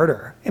bloody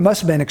murder. It must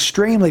have been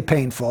extremely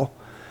painful.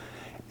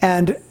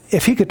 And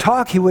if he could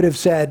talk, he would have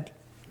said,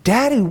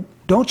 "Daddy,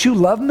 don't you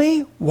love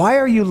me? Why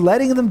are you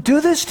letting them do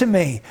this to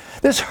me?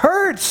 This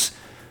hurts."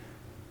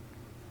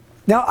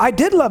 Now, I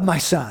did love my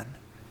son.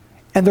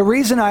 And the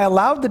reason I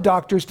allowed the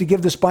doctors to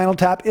give the spinal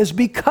tap is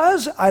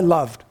because I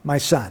loved my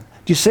son.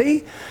 Do you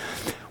see?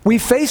 We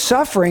face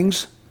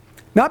sufferings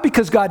Not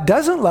because God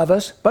doesn't love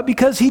us, but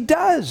because he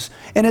does.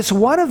 And it's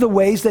one of the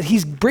ways that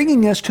he's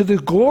bringing us to the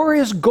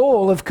glorious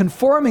goal of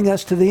conforming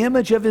us to the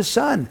image of his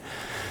Son.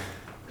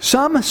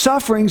 Some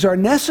sufferings are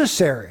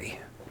necessary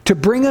to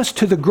bring us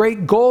to the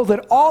great goal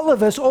that all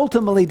of us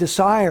ultimately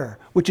desire,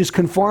 which is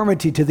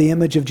conformity to the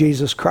image of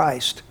Jesus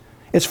Christ.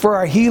 It's for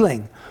our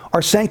healing,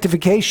 our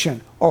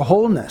sanctification, our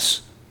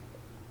wholeness.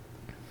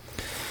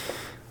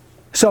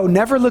 So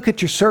never look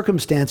at your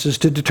circumstances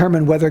to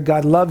determine whether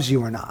God loves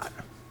you or not.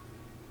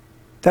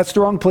 That's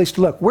the wrong place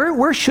to look.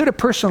 Where should a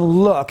person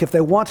look if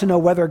they want to know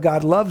whether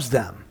God loves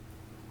them?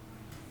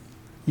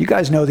 You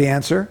guys know the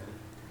answer.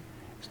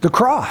 The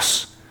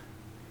cross.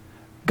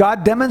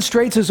 God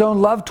demonstrates his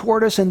own love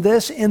toward us in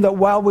this, in that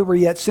while we were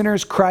yet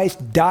sinners,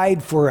 Christ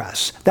died for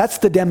us. That's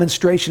the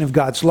demonstration of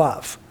God's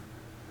love.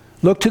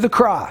 Look to the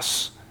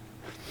cross.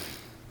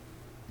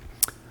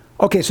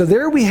 Okay, so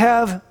there we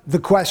have the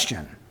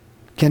question.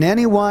 Can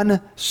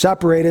anyone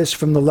separate us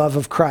from the love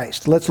of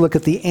Christ? Let's look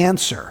at the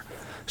answer,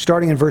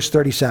 starting in verse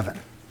 37.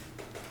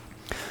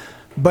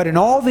 But in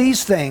all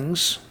these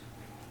things,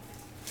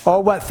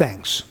 all what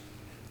things?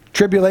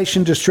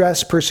 Tribulation,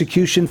 distress,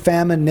 persecution,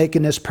 famine,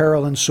 nakedness,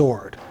 peril, and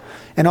sword.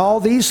 And all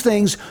these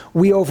things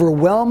we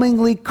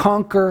overwhelmingly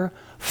conquer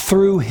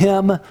through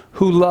him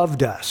who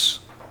loved us.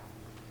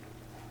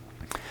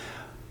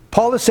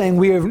 Paul is saying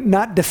we are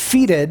not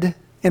defeated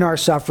in our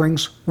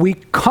sufferings, we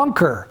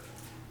conquer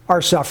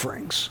our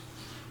sufferings.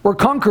 We're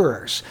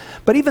conquerors.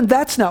 But even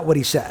that's not what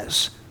he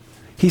says.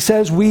 He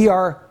says we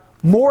are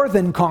more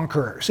than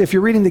conquerors. If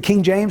you're reading the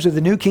King James or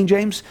the New King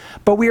James,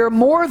 but we are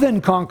more than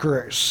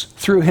conquerors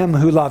through him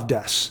who loved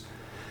us.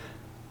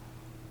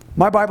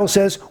 My Bible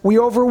says we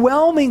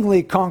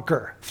overwhelmingly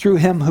conquer through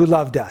him who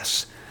loved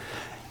us.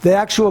 The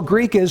actual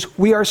Greek is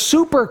we are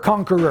super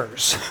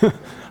conquerors,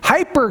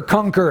 hyper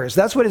conquerors.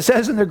 That's what it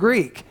says in the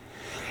Greek.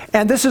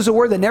 And this is a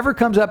word that never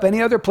comes up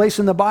any other place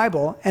in the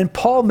Bible, and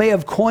Paul may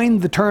have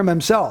coined the term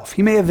himself.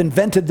 He may have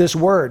invented this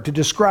word to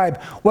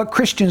describe what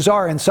Christians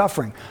are in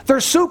suffering.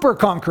 They're super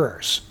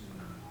conquerors.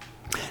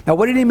 Now,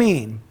 what did he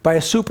mean by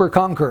a super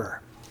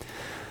conqueror?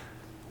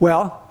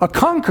 Well, a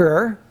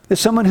conqueror is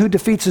someone who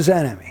defeats his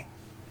enemy.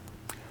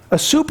 A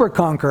super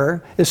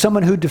conqueror is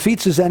someone who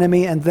defeats his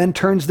enemy and then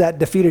turns that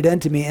defeated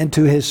enemy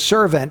into his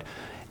servant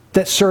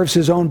that serves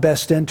his own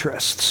best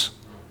interests.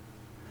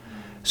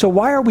 So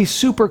why are we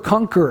super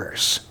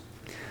conquerors?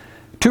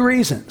 Two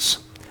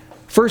reasons.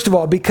 First of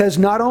all, because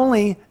not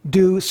only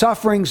do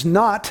sufferings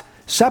not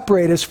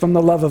separate us from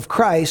the love of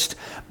Christ,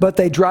 but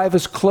they drive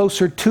us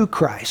closer to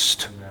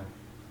Christ. Amen.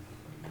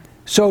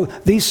 So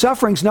these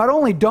sufferings not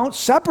only don't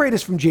separate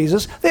us from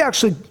Jesus, they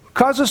actually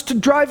cause us to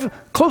drive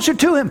closer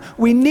to him.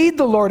 We need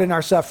the Lord in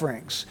our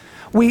sufferings.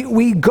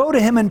 We go to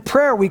him in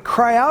prayer. We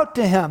cry out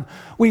to him.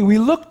 We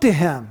look to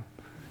him.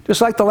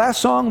 Just like the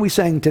last song we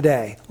sang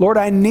today. Lord,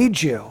 I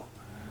need you.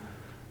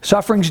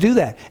 Sufferings do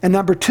that. And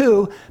number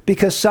two,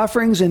 because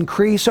sufferings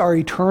increase our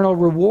eternal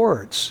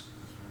rewards.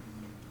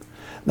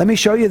 Let me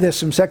show you this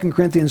from 2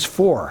 Corinthians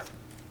 4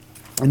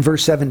 and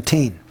verse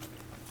 17.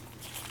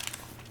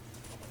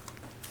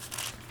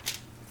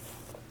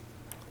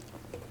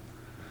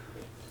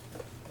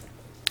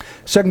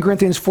 Second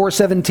Corinthians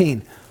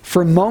 4:17.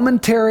 For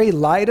momentary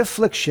light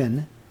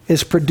affliction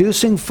is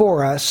producing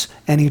for us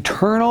an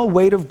eternal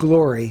weight of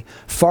glory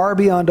far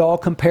beyond all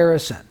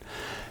comparison.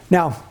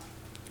 Now,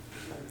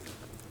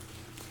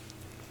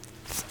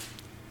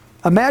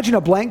 imagine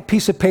a blank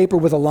piece of paper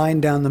with a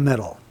line down the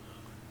middle.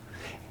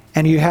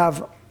 And you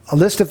have a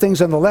list of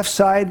things on the left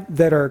side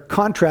that are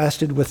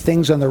contrasted with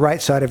things on the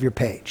right side of your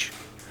page.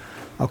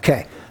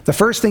 Okay, the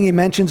first thing he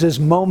mentions is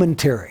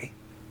momentary.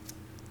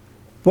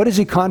 What does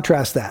he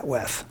contrast that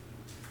with?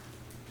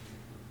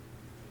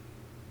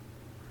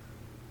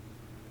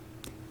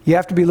 You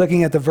have to be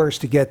looking at the verse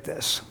to get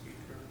this.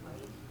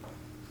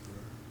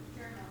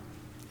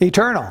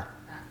 Eternal.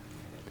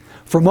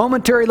 For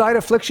momentary light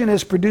affliction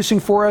is producing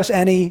for us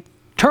an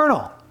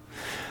eternal.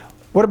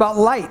 What about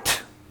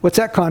light? What's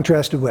that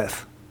contrasted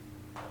with?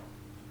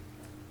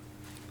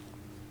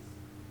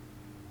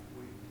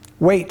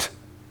 Weight.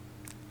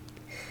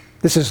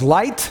 This is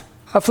light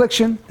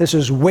affliction. This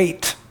is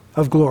weight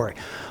of glory.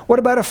 What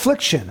about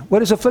affliction?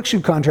 What is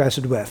affliction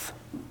contrasted with?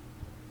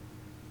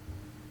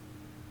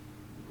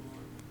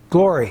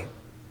 Glory.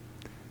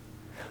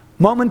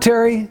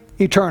 Momentary,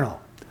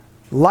 eternal.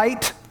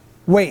 Light,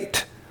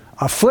 weight.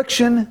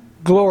 Affliction,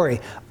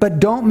 glory. But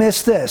don't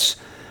miss this.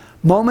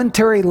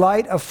 Momentary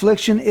light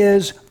affliction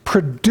is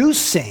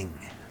producing,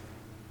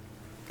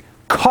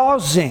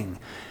 causing,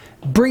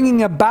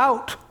 bringing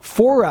about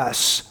for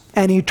us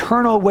an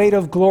eternal weight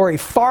of glory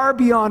far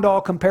beyond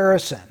all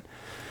comparison.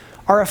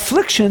 Our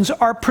afflictions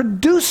are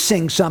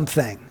producing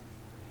something.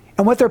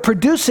 And what they're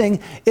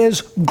producing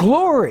is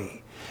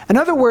glory. In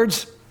other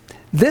words,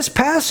 this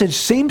passage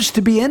seems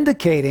to be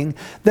indicating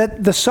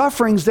that the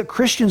sufferings that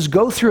Christians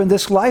go through in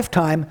this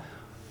lifetime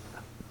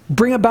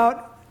bring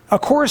about a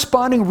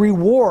corresponding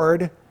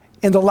reward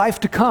in the life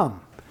to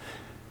come.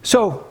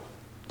 So,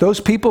 those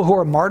people who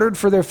are martyred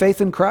for their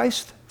faith in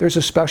Christ, there's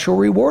a special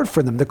reward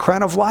for them, the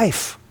crown of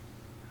life.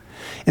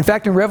 In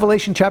fact, in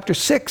Revelation chapter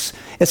 6,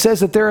 it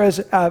says that there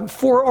is a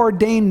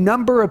foreordained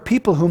number of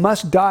people who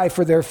must die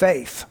for their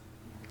faith.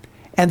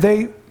 And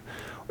they're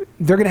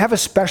going to have a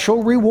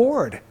special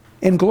reward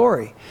in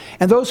glory.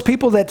 And those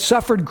people that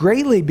suffered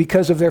greatly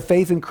because of their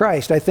faith in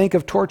Christ, I think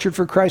of Tortured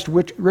for Christ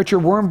Richard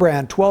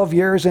Wurmbrand, 12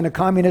 years in a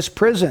communist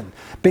prison,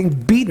 being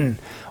beaten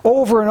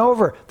over and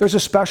over. There's a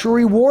special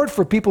reward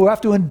for people who have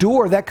to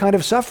endure that kind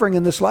of suffering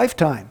in this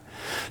lifetime.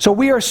 So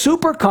we are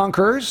super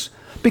conquerors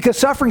because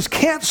sufferings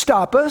can't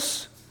stop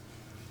us.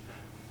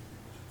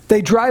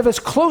 They drive us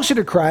closer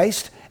to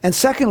Christ. And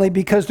secondly,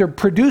 because they're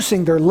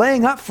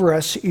laying up for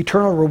us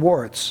eternal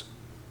rewards.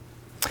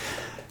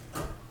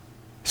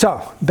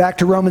 So, back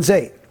to Romans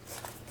 8.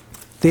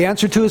 The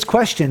answer to his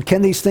question,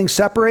 can these things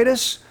separate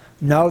us?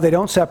 No, they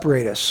don't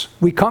separate us.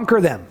 We conquer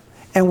them.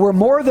 And we're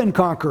more than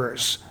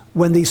conquerors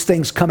when these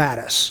things come at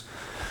us.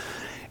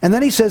 And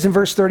then he says in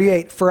verse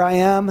 38, for I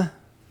am,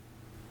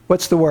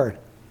 what's the word?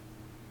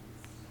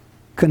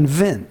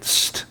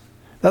 Convinced.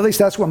 At least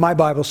that's what my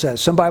Bible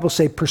says. Some Bibles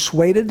say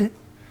persuaded.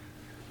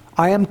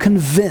 I am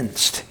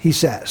convinced, he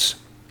says.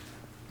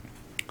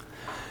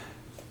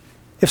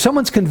 If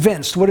someone's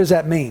convinced, what does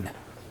that mean?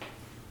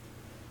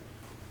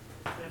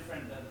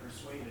 Different than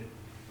persuaded.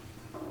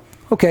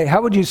 Okay,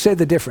 how would you say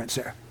the difference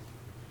there?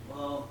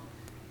 Well,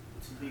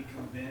 to be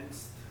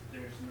convinced,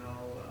 there's no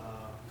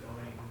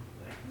going,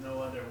 like no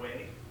other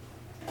way.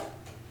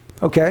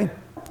 Okay,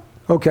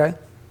 okay.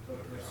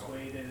 But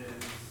persuaded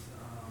is,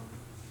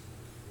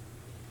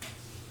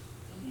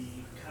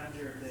 he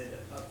conjured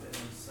it up in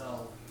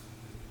himself.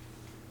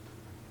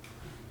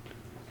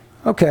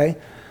 Okay.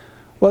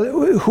 Well,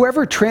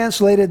 whoever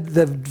translated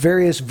the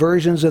various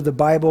versions of the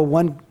Bible,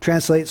 one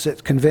translates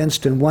it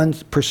convinced and one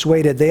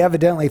persuaded, they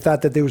evidently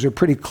thought that those were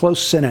pretty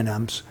close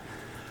synonyms.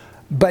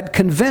 But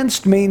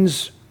convinced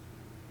means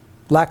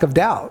lack of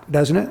doubt,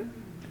 doesn't it?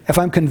 If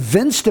I'm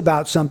convinced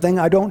about something,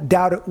 I don't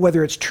doubt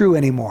whether it's true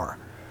anymore.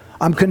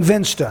 I'm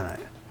convinced on it.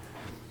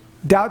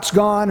 Doubt's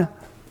gone.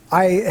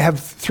 I have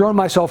thrown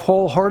myself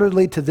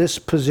wholeheartedly to this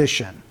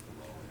position.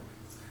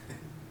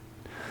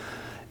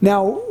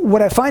 Now,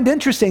 what I find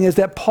interesting is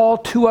that Paul,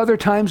 2 other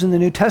times in the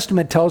New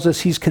Testament, tells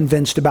us he's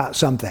convinced about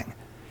something.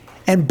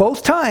 And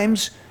both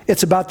times,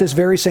 it's about this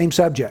very same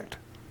subject.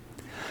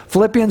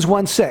 Philippians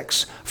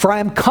 1:6, for I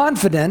am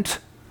confident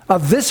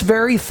of this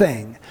very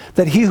thing,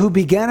 that he who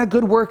began a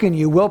good work in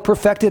you will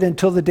perfect it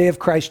until the day of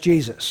Christ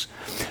Jesus.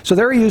 So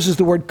there he uses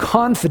the word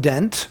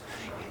confident.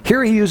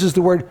 Here he uses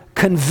the word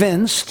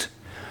convinced.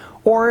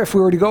 Or if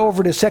we were to go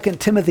over to 2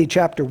 Timothy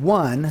chapter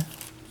 1,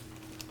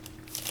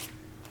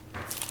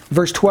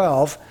 verse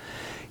 12,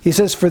 he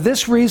says, for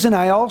this reason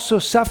I also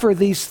suffer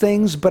these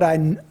things, but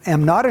I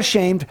am not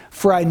ashamed,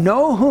 for I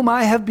know whom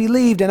I have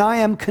believed, and I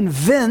am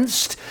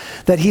convinced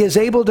that he is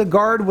able to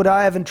guard what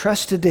I have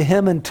entrusted to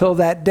him until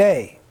that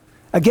day.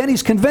 Again,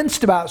 he's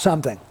convinced about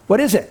something. What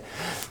is it?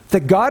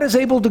 That God is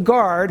able to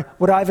guard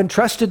what I've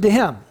entrusted to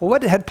him. Well,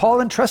 what had Paul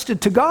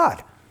entrusted to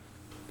God?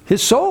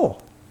 His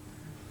soul.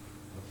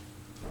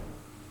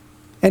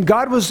 And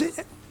God was,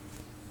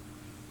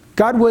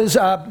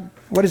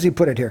 what does he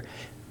put it here?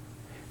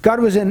 God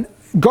was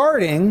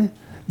guarding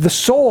the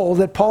soul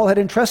that Paul had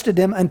entrusted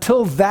him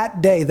until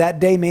that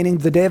day meaning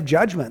the day of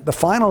judgment, the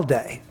final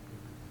day.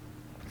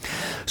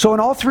 So in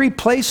all 3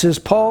 places,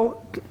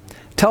 Paul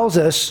tells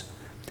us,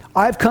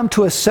 I've come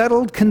to a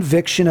settled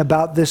conviction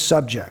about this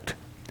subject.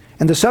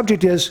 And the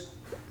subject is,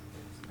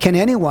 can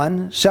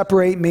anyone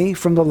separate me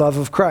from the love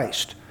of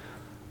Christ?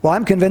 Well,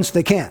 I'm convinced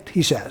they can't,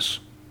 he says.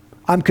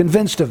 I'm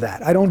convinced of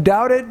that. I don't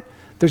doubt it.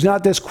 There's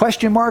not this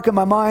question mark in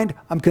my mind.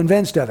 I'm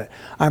convinced of it.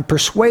 I'm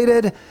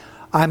persuaded.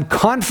 I'm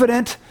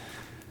confident.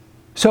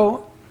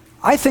 So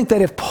I think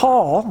that if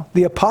Paul,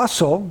 the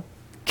apostle,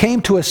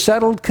 came to a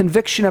settled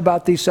conviction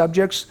about these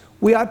subjects,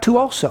 we ought to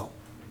also.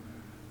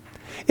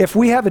 If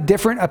we have a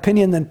different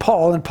opinion than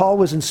Paul, and Paul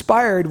was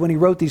inspired when he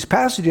wrote these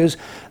passages,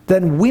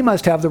 then we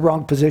must have the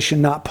wrong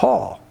position, not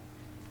Paul.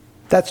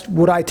 That's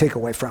what I take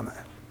away from it.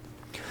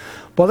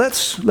 Well,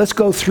 let's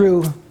go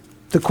through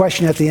the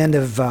question at the end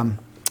of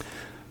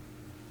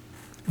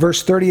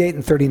verse 38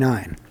 and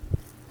 39.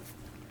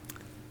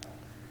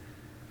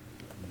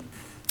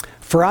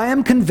 For I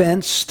am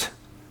convinced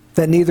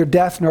that neither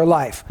death nor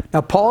life.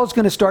 Now, Paul is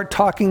going to start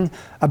talking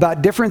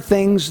about different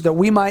things that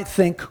we might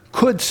think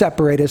could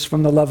separate us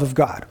from the love of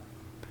God.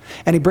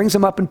 And he brings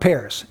them up in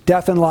pairs.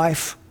 Death and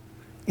life,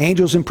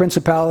 angels and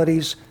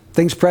principalities,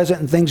 things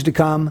present and things to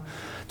come.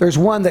 There's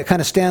one that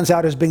kind of stands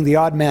out as being the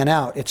odd man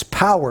out. It's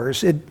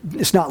powers.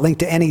 It's not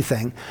linked to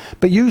anything.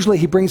 But usually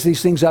he brings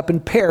these things up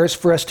in pairs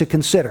for us to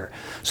consider.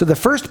 So the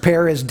first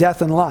pair is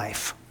death and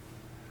life.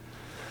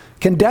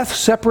 Can death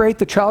separate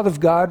the child of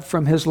God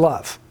from his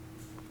love?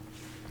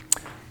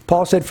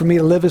 Paul said, for me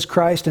to live is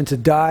Christ and to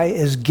die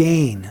is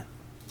gain.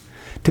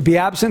 To be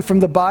absent from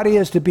the body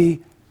is to be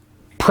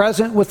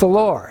present with the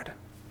Lord.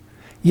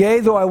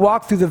 Yea, though I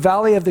walk through the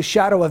valley of the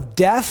shadow of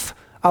death,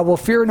 I will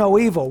fear no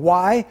evil.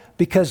 Why?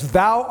 Because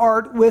thou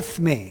art with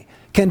me.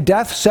 Can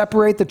death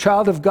separate the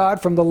child of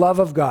God from the love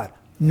of God?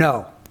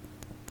 No,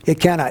 it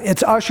cannot.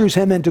 It ushers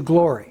him into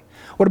glory.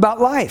 What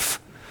about life?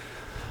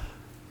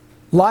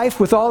 Life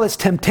with all its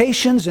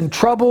temptations and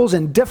troubles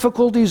and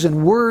difficulties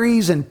and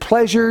worries and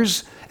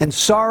pleasures and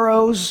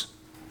sorrows.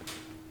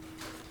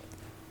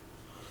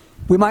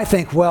 We might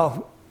think,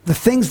 well, the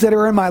things that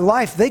are in my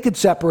life, they could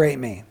separate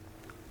me.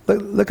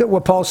 Look at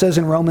what Paul says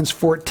in Romans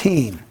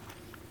 14,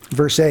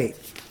 verse 8.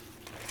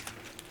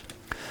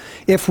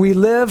 If we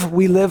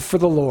live for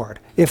the Lord.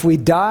 If we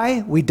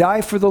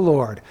die for the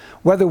Lord.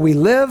 Whether we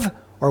live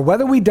or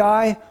whether we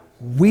die,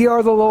 we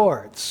are the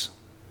Lord's.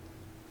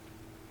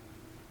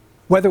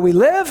 Whether we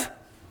live,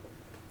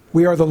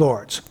 we are the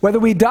Lord's. Whether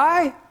we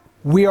die,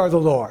 we are the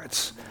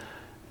Lord's.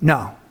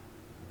 No.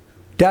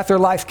 Death or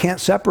life can't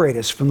separate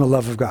us from the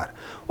love of God.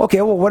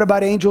 Okay, well, what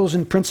about angels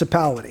and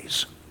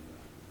principalities?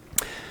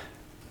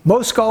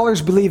 Most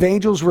scholars believe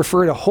angels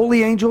refer to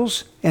holy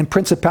angels and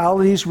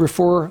principalities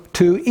refer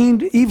to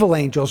evil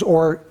angels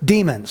or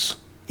demons,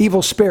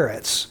 evil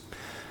spirits.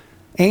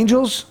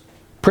 Angels,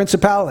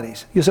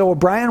 principalities. You say, well,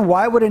 Brian,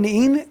 why would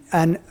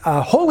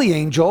a holy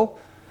angel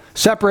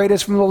separate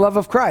us from the love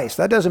of Christ?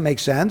 That doesn't make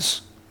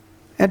sense.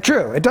 And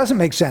true, it doesn't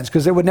make sense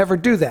because they would never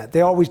do that.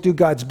 They always do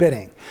God's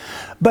bidding.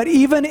 But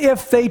even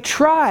if they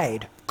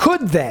tried,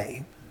 could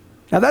they?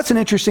 Now that's an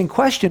interesting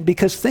question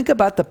because think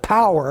about the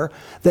power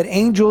that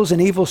angels and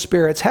evil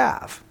spirits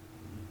have.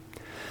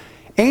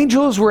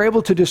 Angels were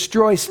able to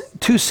destroy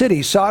 2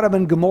 cities, Sodom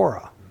and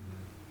Gomorrah,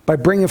 by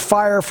bringing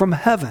fire from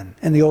heaven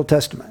in the Old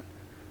Testament.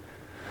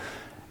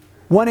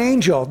 One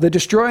angel, the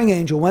destroying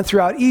angel, went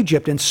throughout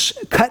Egypt and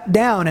cut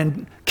down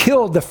and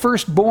killed the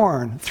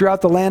firstborn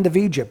throughout the land of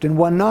Egypt in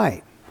one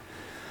night.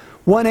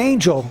 One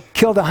angel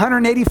killed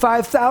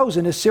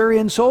 185,000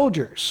 Assyrian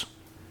soldiers.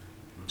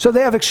 So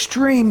they have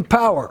extreme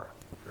power,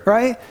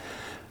 right?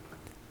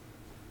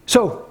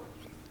 So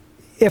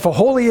if a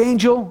holy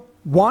angel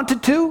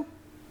wanted to,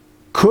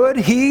 could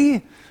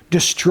he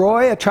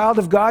destroy a child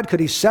of God? Could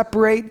he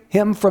separate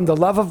him from the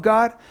love of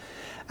God?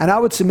 And I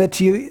would submit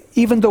to you,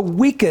 even the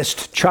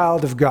weakest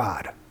child of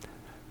God,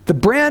 the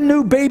brand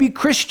new baby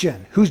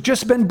Christian who's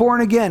just been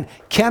born again,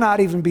 cannot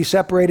even be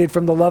separated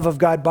from the love of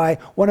God by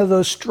one of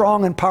those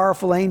strong and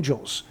powerful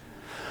angels.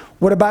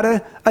 What about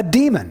a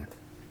demon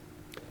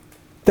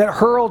that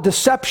hurl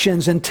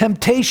deceptions and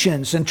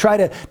temptations and try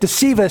to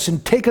deceive us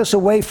and take us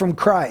away from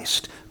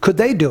Christ? Could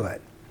they do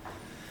it?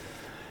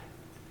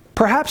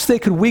 Perhaps they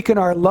could weaken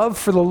our love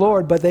for the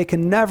Lord, but they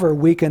can never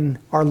weaken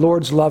our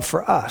Lord's love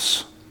for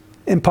us.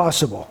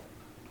 Impossible.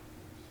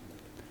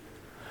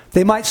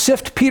 They might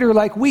sift Peter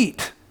like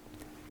wheat,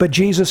 but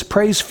Jesus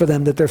prays for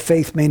them that their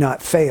faith may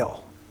not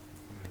fail,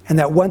 and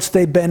that once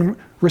they've been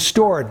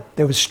restored,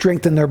 they would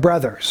strengthen their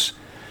brothers.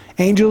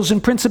 Angels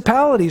and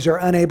principalities are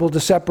unable to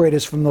separate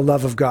us from the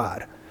love of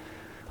God.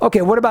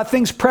 Okay, what about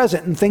things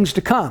present and things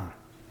to come?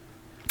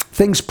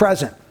 Things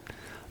present,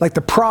 like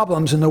the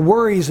problems and the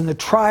worries and the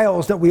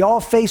trials that we all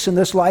face in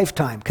this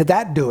lifetime. Could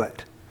that do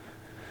it?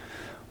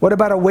 What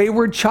about a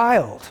wayward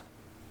child?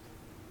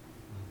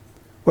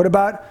 What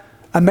about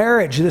a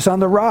marriage that's on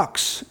the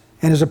rocks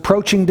and is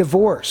approaching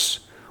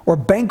divorce or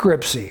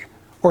bankruptcy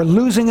or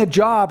losing a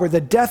job or the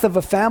death of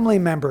a family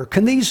member?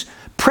 Can these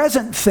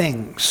present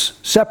things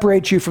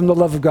separate you from the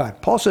love of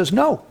God? Paul says,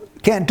 no,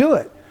 can't do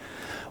it.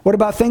 What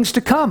about things to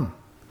come?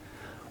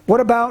 What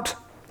about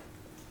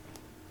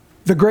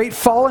the great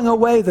falling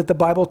away that the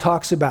Bible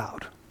talks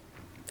about?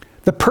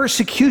 The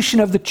persecution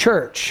of the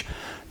church,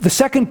 the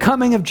second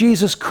coming of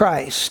Jesus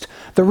Christ,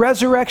 the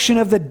resurrection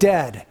of the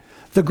dead,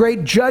 the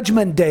great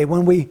judgment day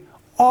when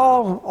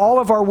all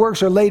of our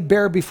works are laid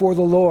bare before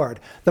the Lord,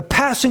 the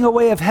passing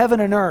away of heaven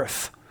and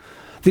earth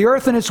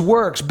and its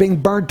works being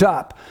burnt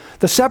up,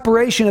 the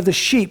separation of the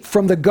sheep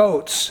from the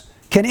goats.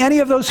 Can any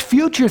of those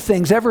future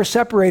things ever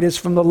separate us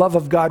from the love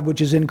of God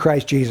which is in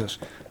Christ Jesus?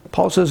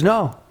 Paul says,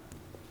 no,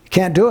 you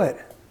can't do it.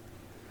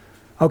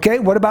 Okay,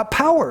 what about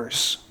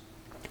powers?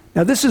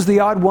 Now this is the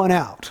odd one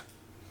out.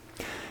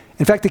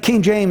 In fact, the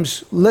King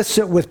James lists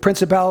it with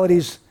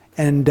principalities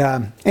and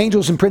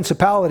angels and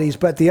principalities,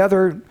 but the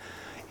other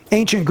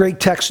ancient Greek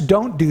texts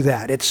don't do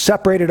that. It's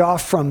separated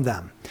off from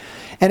them.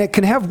 And it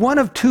can have one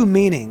of two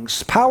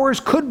meanings.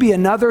 Powers could be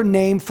another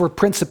name for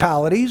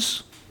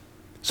principalities.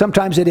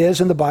 Sometimes it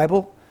is in the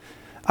Bible.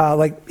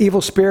 Like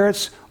evil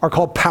spirits are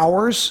called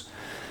powers.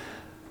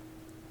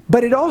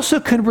 But it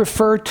also can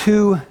refer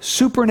to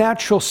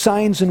supernatural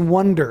signs and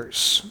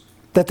wonders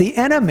that the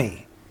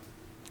enemy,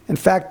 in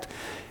fact,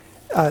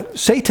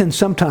 Satan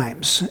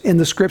sometimes in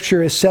the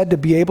scripture is said to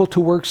be able to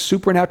work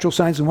supernatural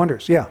signs and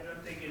wonders. Yeah. You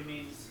don't think it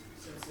means,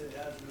 since it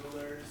has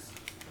rulers,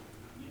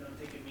 you don't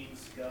think it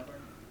means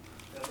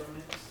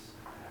governments?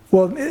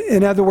 Well,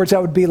 in other words, that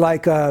would be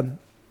like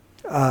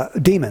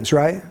demons,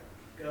 right?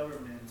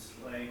 Governments,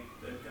 like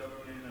the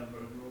government of a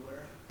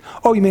ruler.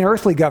 Oh, you mean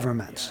earthly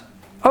governments?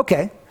 Yeah.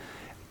 Okay.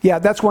 Yeah,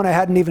 that's one I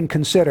hadn't even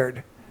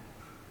considered.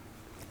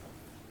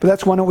 But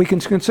that's one that we can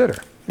consider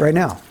right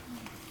now.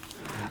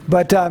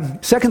 But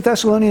 2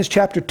 Thessalonians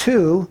chapter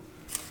 2,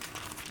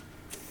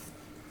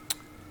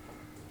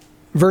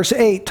 verse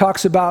 8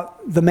 talks about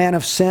the man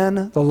of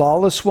sin, the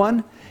lawless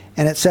one.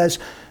 And it says,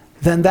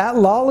 Then that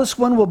lawless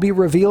one will be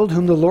revealed,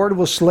 whom the Lord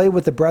will slay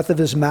with the breath of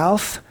his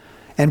mouth,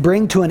 and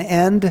bring to an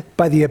end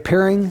by the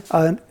appearance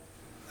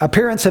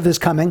of his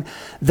coming.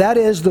 That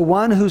is, the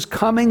one whose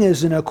coming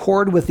is in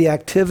accord with the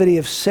activity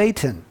of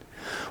Satan,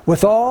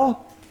 with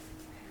all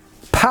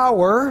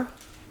power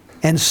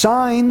and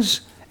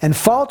signs and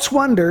false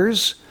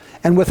wonders,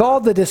 and with all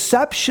the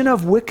deception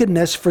of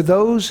wickedness for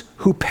those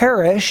who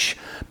perish,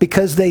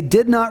 because they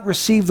did not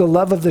receive the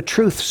love of the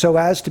truth so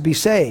as to be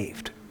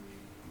saved.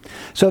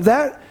 So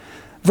that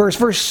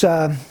verse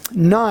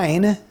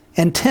 9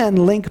 and 10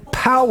 link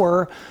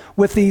power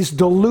with these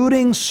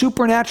deluding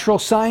supernatural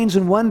signs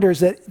and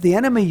wonders that the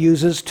enemy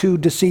uses to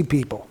deceive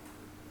people.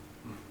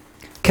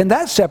 Can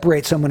that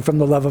separate someone from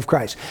the love of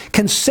Christ?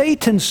 Can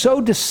Satan so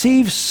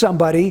deceive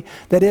somebody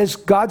that is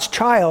God's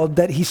child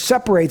that he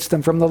separates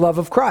them from the love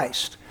of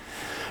Christ?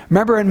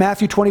 Remember in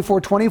Matthew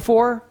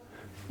 24:24?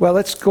 Well,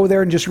 let's go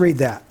there and just read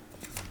that.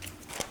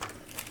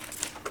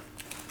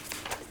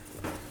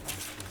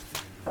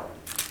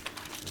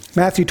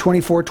 Matthew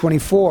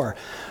 24:24.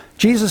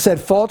 Jesus said,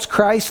 false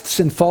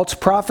Christs and false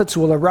prophets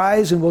will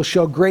arise and will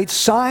show great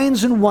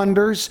signs and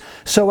wonders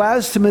so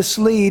as to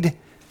mislead,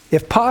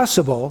 if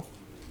possible,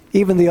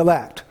 even the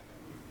elect.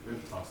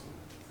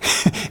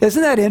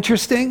 Isn't that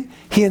interesting?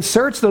 He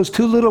inserts those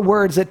two little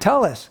words that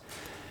tell us.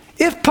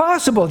 If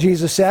possible,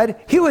 Jesus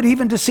said, he would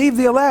even deceive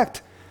the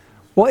elect.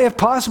 Well, if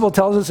possible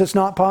tells us it's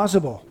not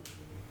possible.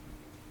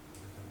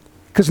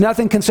 Because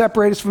nothing can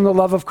separate us from the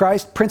love of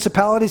Christ.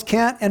 Principalities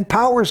can't and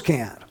powers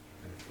can't.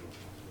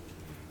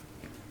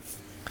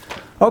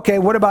 Okay,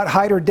 what about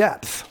height or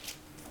depth?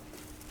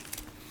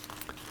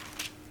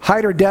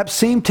 Height or depth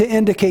seem to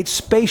indicate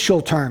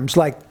spatial terms,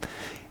 like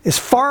as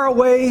far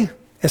away,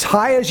 as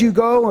high as you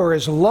go, or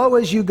as low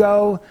as you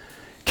go.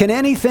 Can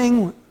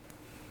anything,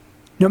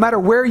 no matter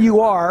where you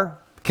are,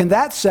 can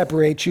that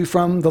separate you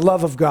from the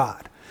love of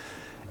God?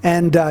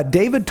 And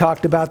David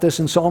talked about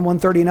this in Psalm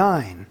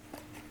 139.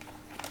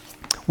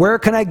 Where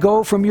can I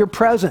go from your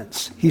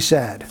presence? He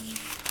said.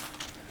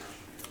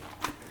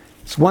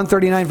 It's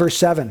 139 verse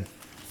 7.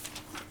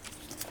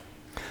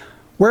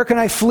 Where can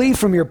I flee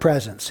from your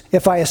presence?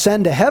 If I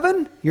ascend to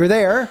heaven, you're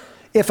there.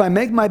 If I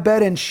make my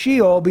bed in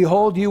Sheol,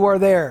 behold, you are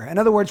there. In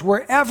other words,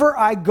 wherever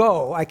I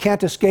go, I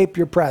can't escape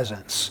your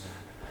presence.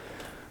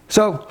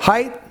 So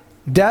height,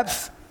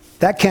 depth,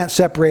 that can't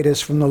separate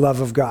us from the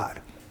love of God.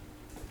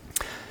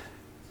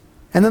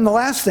 And then the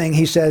last thing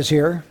he says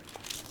here,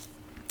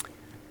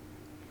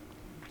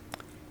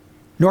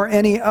 nor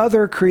any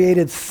other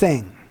created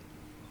thing.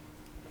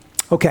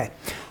 Okay,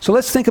 so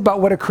let's think about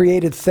what a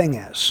created thing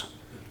is.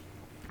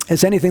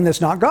 It's anything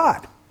that's not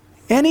God.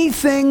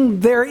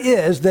 Anything there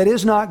is that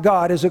is not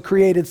God is a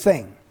created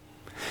thing.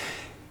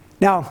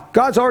 Now,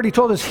 God's already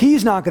told us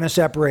he's not going to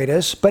separate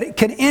us, but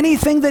can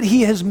anything that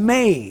he has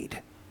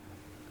made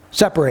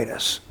separate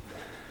us?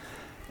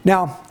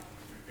 Now,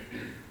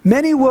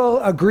 many will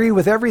agree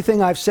with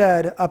everything I've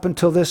said up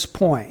until this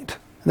point.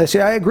 They say,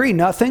 I agree,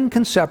 nothing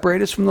can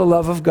separate us from the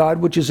love of God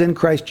which is in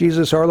Christ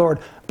Jesus our Lord,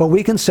 but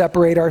we can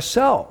separate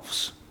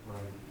ourselves.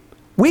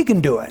 We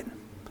can do it.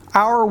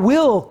 Our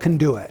will can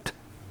do it.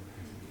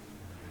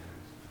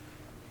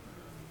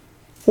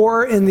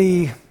 Or in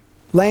the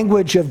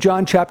language of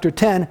John chapter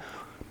 10,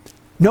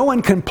 no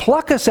one can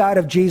pluck us out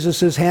of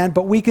Jesus' hand,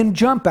 but we can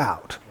jump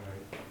out.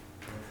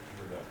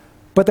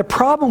 But the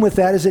problem with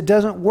that is it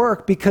doesn't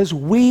work because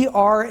we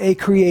are a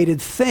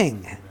created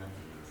thing.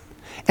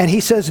 And he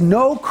says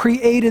no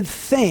created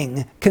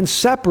thing can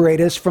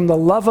separate us from the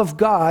love of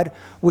God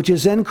which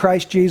is in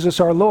Christ Jesus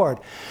our Lord.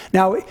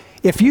 Now,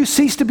 if you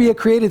cease to be a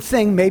created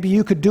thing, maybe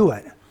you could do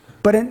it.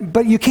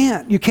 But you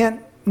can't. You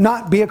can't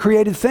not be a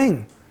created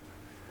thing.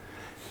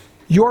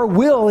 Your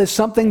will is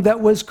something that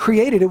was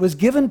created. It was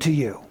given to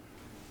you.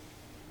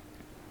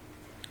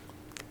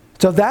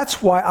 So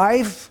that's why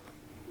I've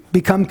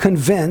become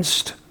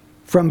convinced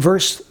from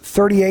verse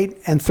 38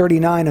 and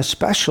 39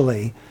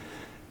 especially,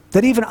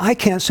 that even I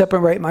can't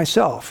separate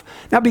myself.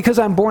 Now, because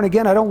I'm born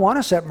again, I don't want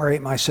to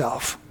separate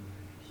myself.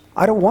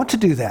 I don't want to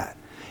do that.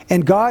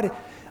 And God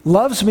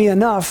loves me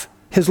enough.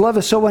 His love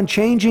is so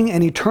unchanging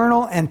and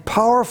eternal and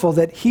powerful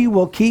that he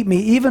will keep me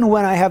even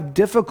when I have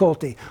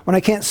difficulty, when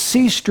I can't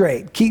see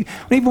straight,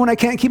 even when I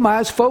can't keep my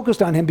eyes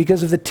focused on him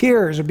because of the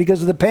tears or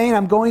because of the pain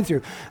I'm going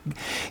through.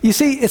 You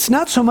see, it's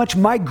not so much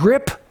my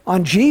grip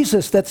on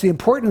Jesus that's the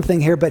important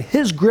thing here, but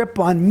his grip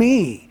on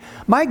me.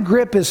 My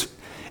grip is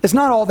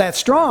not all that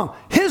strong.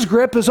 His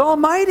grip is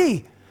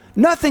almighty.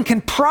 Nothing can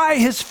pry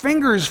his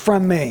fingers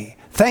from me.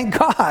 Thank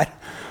God.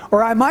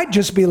 Or I might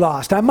just be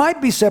lost. I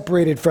might be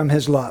separated from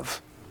his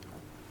love.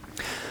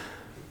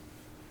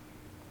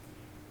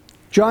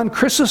 John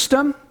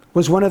Chrysostom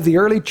was one of the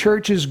early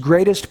church's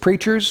greatest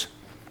preachers.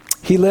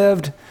 He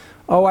lived,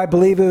 I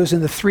believe it was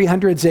in the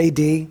 300s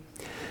AD.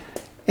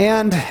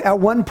 And at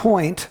one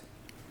point,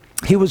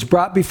 he was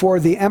brought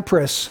before the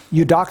Empress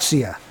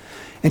Eudoxia.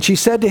 And she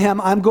said to him,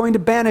 I'm going to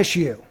banish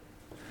you.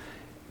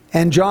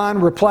 And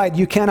John replied,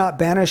 you cannot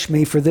banish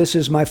me, for this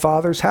is my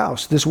Father's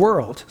house. This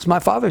world is my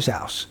Father's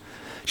house.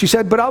 She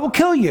said, but I will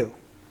kill you.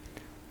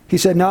 He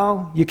said,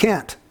 no, you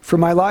can't. for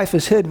my life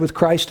is hid with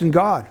Christ in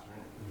God.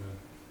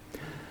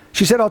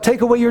 She said, I'll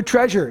take away your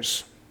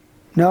treasures.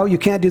 No, you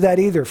can't do that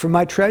either, for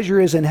my treasure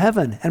is in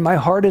heaven, and my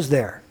heart is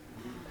there.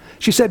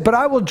 She said, but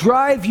I will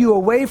drive you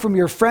away from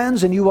your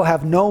friends, and you will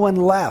have no one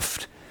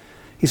left.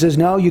 He says,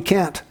 no, you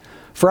can't.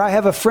 For I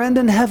have a friend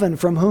in heaven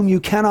from whom you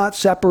cannot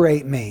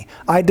separate me.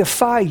 I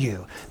defy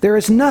you. There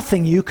is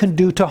nothing you can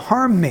do to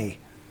harm me.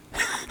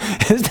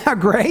 Isn't that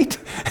great?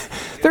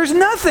 There's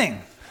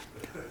nothing.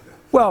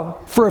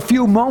 Well, for a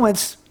few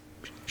moments,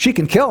 she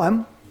can kill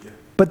him,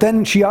 but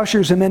then she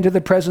ushers him into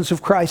the presence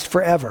of Christ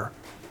forever.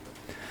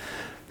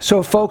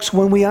 So, folks,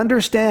 when we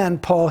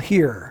understand Paul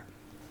here,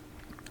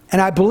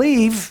 and I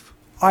believe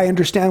I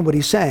understand what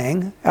he's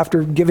saying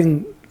after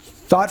giving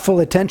thoughtful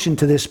attention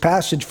to this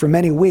passage for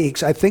many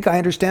weeks, I think I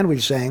understand what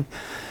he's saying.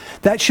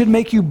 That should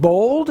make you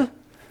bold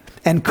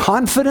and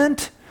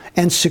confident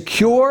and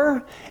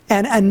secure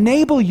and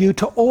enable you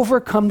to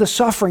overcome the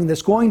suffering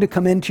that's going to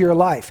come into your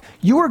life.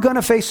 You are going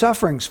to face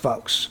sufferings,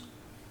 folks.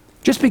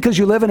 Just because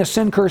you live in a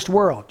sin-cursed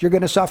world, you're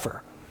going to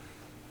suffer.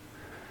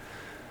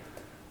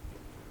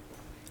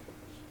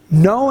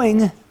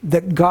 Knowing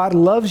that God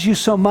loves you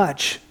so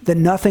much that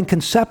nothing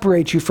can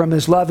separate you from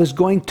his love is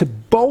going to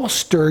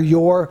bolster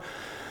your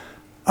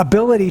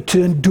ability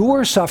to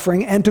endure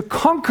suffering and to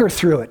conquer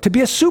through it, to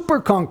be a super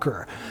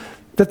conqueror.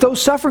 That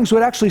those sufferings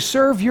would actually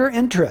serve your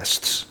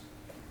interests.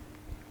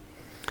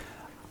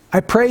 I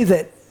pray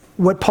that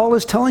what Paul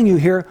is telling you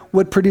here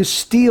would produce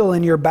steel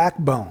in your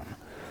backbone,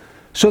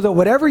 so that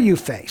whatever you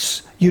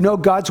face, you know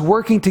God's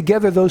working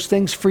together those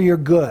things for your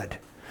good.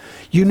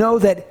 You know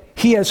that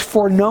he has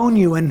foreknown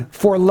you and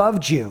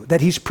foreloved you,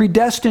 that he's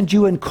predestined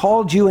you and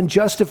called you and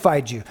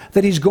justified you,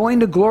 that he's going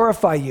to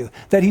glorify you,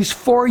 that he's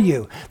for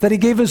you, that he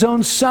gave his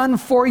own son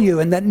for you,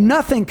 and that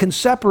nothing can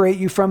separate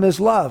you from his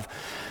love.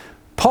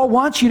 Paul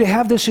wants you to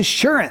have this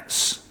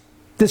assurance,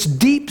 this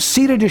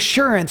deep-seated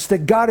assurance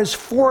that God is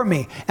for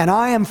me and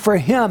I am for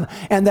him,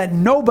 and that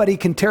nobody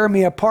can tear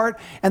me apart,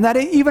 and that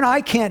even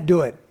I can't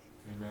do it.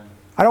 Amen.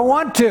 I don't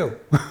want to,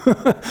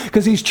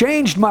 because he's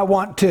changed my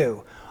want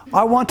to.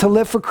 I want to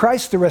live for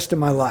Christ the rest of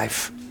my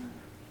life.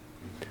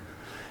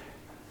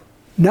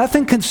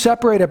 Nothing can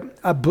separate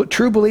a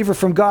true believer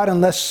from God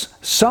unless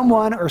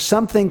someone or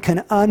something can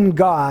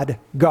ungod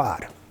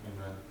God.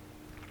 Amen.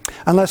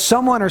 Unless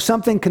someone or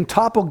something can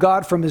topple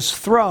God from his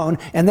throne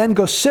and then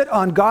go sit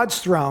on God's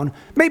throne,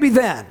 maybe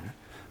then.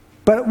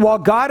 But while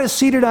God is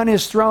seated on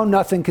his throne,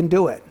 nothing can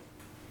do it.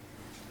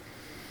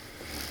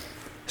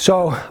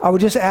 So I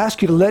would just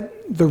ask you to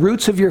let the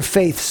roots of your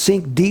faith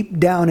sink deep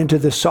down into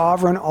the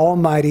sovereign,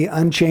 almighty,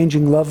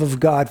 unchanging love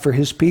of God for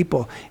his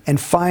people, and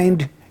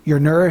find your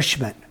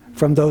nourishment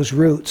from those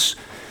roots.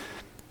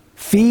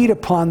 Feed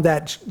upon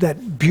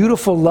that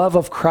beautiful love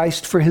of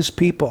Christ for his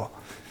people.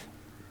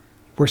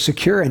 We're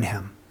secure in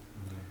him.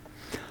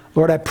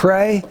 Lord, I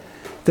pray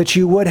that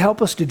you would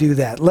help us to do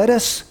that. Let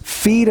us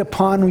feed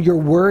upon your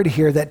word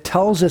here that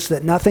tells us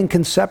that nothing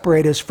can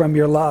separate us from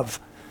your love.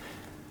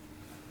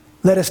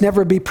 Let us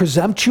never be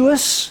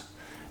presumptuous,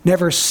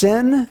 never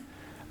sin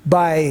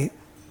by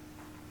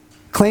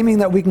claiming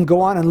that we can go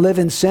on and live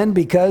in sin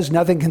because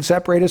nothing can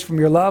separate us from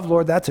your love.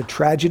 Lord, that's a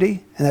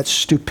tragedy and that's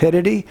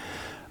stupidity.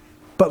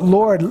 But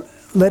Lord,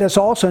 let us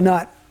also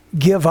not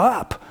give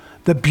up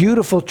the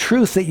beautiful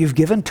truth that you've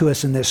given to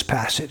us in this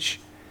passage.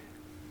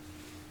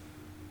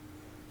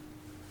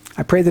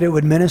 I pray that it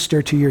would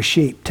minister to your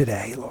sheep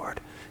today, Lord.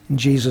 In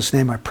Jesus'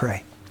 name I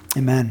pray.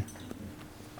 Amen.